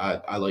 but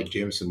I like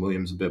Jameson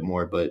Williams a bit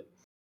more. But,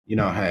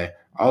 hey,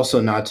 also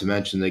not to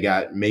mention they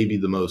got maybe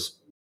the most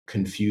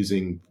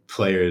confusing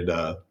player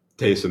to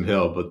Taysom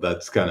Hill, but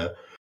that's kind of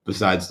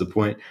besides the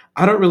point.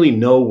 I don't really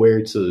know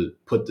where to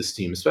put this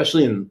team,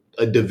 especially in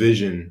a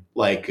division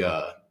like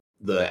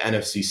the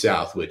NFC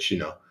South, which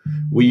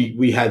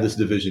we had this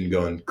division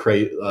going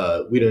crazy.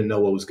 We didn't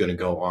know what was going to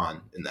go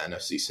on in the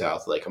NFC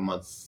South like a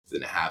month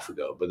and a half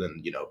ago, but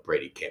then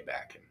Brady came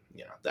back, and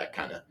that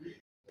kind of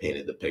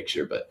painted the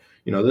picture. But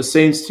the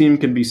Saints team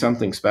can be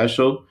something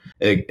special.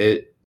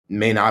 It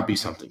may not be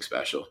something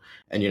special.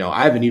 And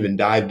I haven't even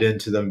dived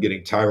into them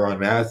getting Tyrann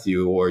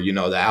Mathieu or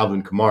the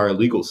Alvin Kamara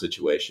legal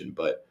situation,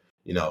 but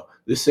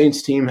this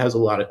Saints team has a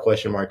lot of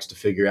question marks to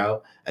figure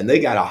out, and they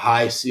got a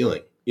high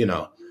ceiling.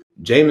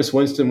 Jameis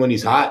Winston, when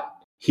he's hot,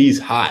 he's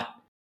hot.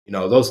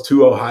 Those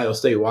 2 Ohio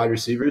State wide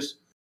receivers,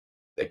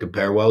 they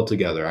compare well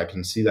together. I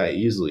can see that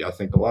easily. I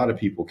think a lot of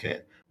people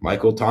can.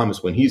 Michael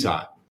Thomas, when he's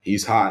hot,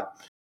 he's hot.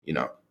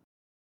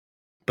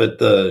 But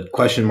the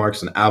question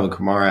marks on Alvin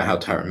Kamara, how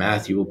Tyrann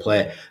Mathieu will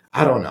play,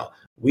 I don't know.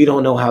 We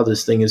don't know how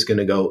this thing is going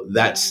to go.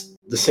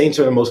 The Saints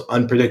are the most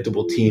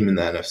unpredictable team in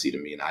the NFC to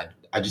me, and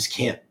I just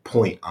can't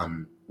point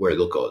on where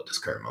they'll go at this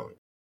current moment.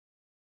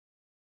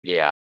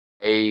 Yeah.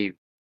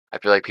 I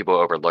feel like people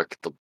overlook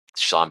the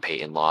Sean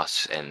Payton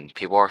loss, and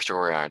people are still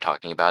around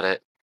talking about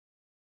it.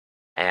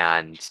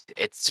 And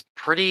it's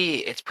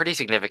pretty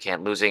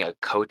significant losing a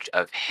coach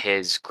of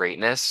his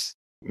greatness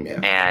Yeah.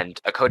 and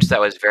a coach that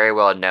was very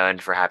well known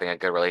for having a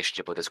good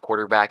relationship with his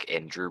quarterback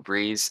in Drew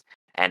Brees.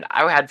 And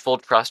I had full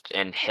trust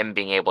in him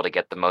being able to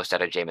get the most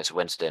out of Jameis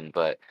Winston,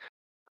 but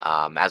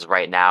as of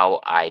right now,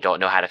 I don't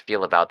know how to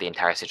feel about the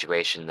entire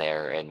situation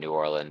there in New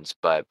Orleans.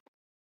 But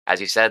as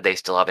you said, they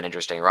still have an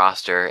interesting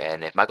roster,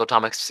 and if Michael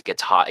Thomas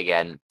gets hot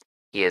again,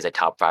 he is a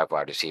top 5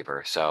 wide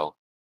receiver. So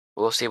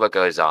we'll see what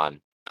goes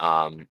on.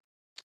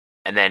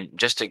 And then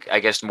just to, I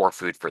guess, more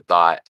food for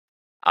thought.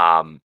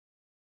 Um,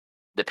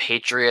 the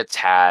Patriots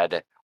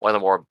had one of the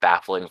more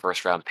baffling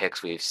first round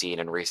picks we've seen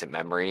in recent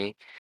memory.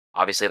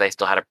 Obviously, they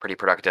still had a pretty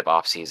productive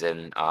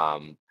offseason.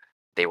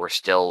 They were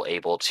still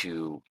able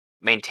to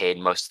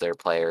maintain most of their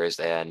players,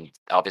 and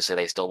obviously,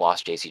 they still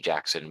lost JC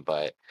Jackson,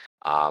 but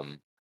um,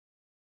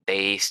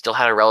 they still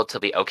had a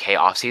relatively okay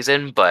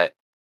offseason. But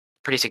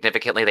pretty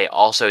significantly, they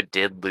also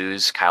did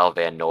lose Kyle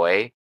Van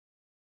Noy,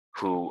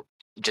 who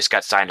just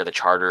got signed to the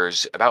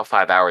Chargers about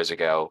 5 hours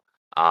ago.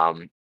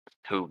 Um,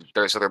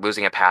 they're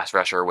losing a pass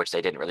rusher, which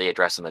they didn't really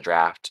address in the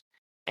draft,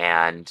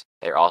 and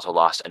they also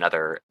lost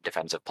another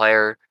defensive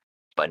player.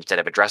 But instead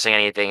of addressing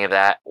anything of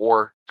that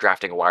or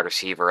drafting a wide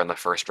receiver in the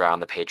first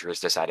round, the Patriots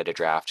decided to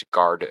draft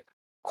guard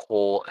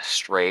Cole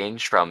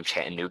Strange from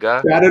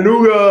Chattanooga.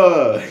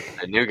 Chattanooga.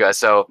 Chattanooga.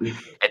 So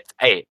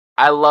hey,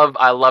 I love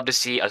to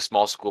see a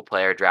small school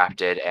player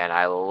drafted, and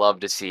I love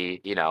to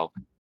see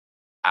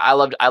I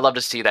love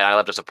to see that. I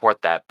love to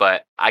support that,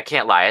 but I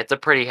can't lie. It's a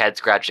pretty head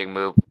scratching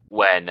move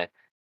when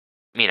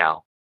you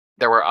know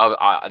there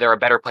were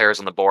better players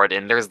on the board,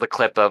 and there's the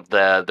clip of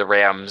the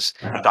Rams,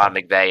 Don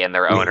McVay, and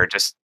their owner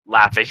just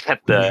laughing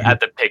at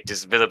the pick,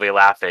 just visibly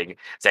laughing,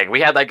 saying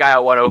we had that guy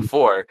at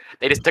 104.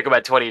 They just took him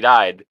at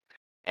 29,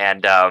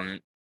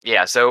 and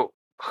yeah. So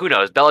who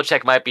knows?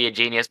 Belichick might be a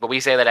genius, but we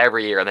say that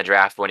every year in the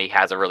draft when he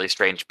has a really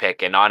strange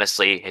pick. And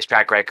honestly, his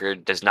track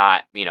record does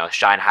not,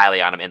 shine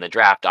highly on him in the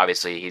draft.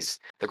 Obviously, he's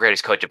the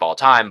greatest coach of all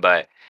time,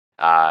 but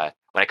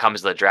when it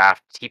comes to the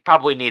draft, he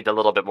probably needs a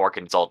little bit more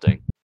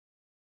consulting.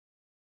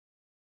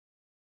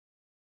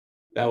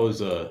 That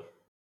was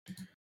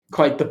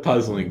quite the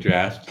puzzling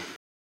draft.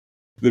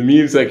 The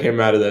memes that came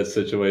out of that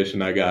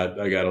situation, I got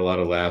a lot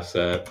of laughs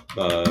at.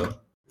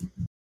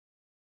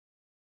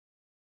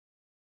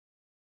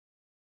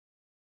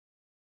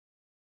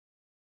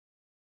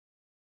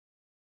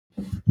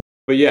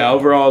 But yeah,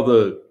 overall,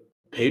 the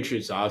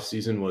Patriots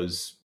offseason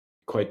was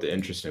quite the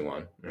interesting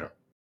one. Yeah.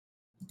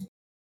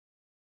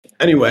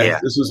 Anyway, Yeah.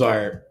 this was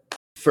our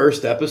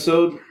first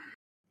episode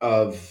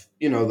of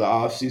the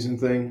offseason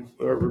thing.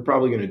 We're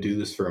probably going to do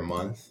this for a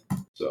month.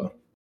 So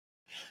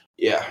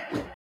yeah.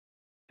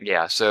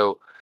 Yeah. So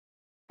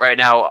right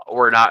now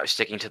we're not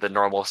sticking to the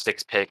normal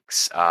six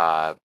picks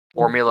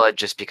formula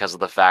just because of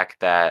the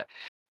fact that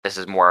this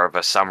is more of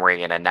a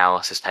summary and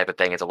analysis type of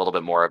thing. It's a little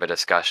bit more of a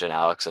discussion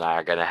Alex and I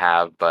are going to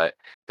have, but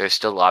there's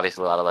still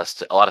obviously a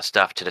lot of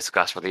stuff to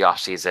discuss for the off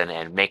season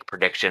and make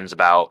predictions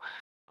about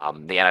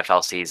the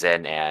NFL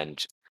season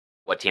and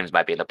what teams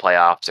might be in the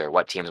playoffs or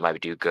what teams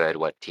might do good,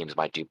 what teams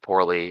might do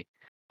poorly.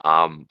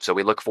 So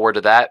we look forward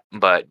to that.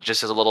 But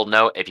just as a little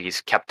note, if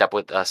you've kept up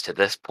with us to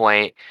this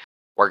point,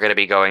 we're going to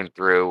be going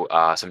through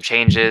some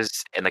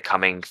changes in the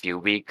coming few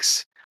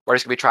weeks. We're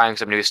just going to be trying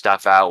some new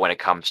stuff out when it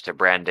comes to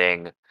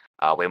branding.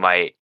 We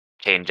might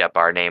change up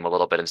our name a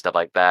little bit and stuff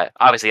like that.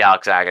 Obviously,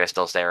 Alex and I are going to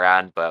still stay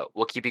around, but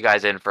we'll keep you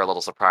guys in for a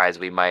little surprise.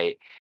 We might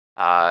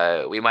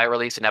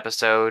release an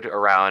episode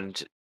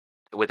around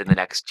within the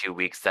next 2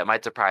 weeks that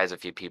might surprise a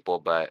few people,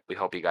 but we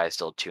hope you guys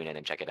still tune in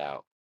and check it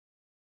out.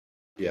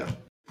 Yeah.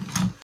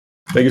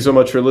 Thank you so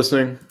much for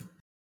listening.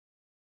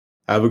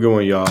 Have a good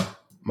one, y'all.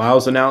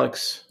 Miles and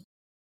Alex,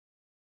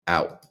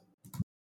 out.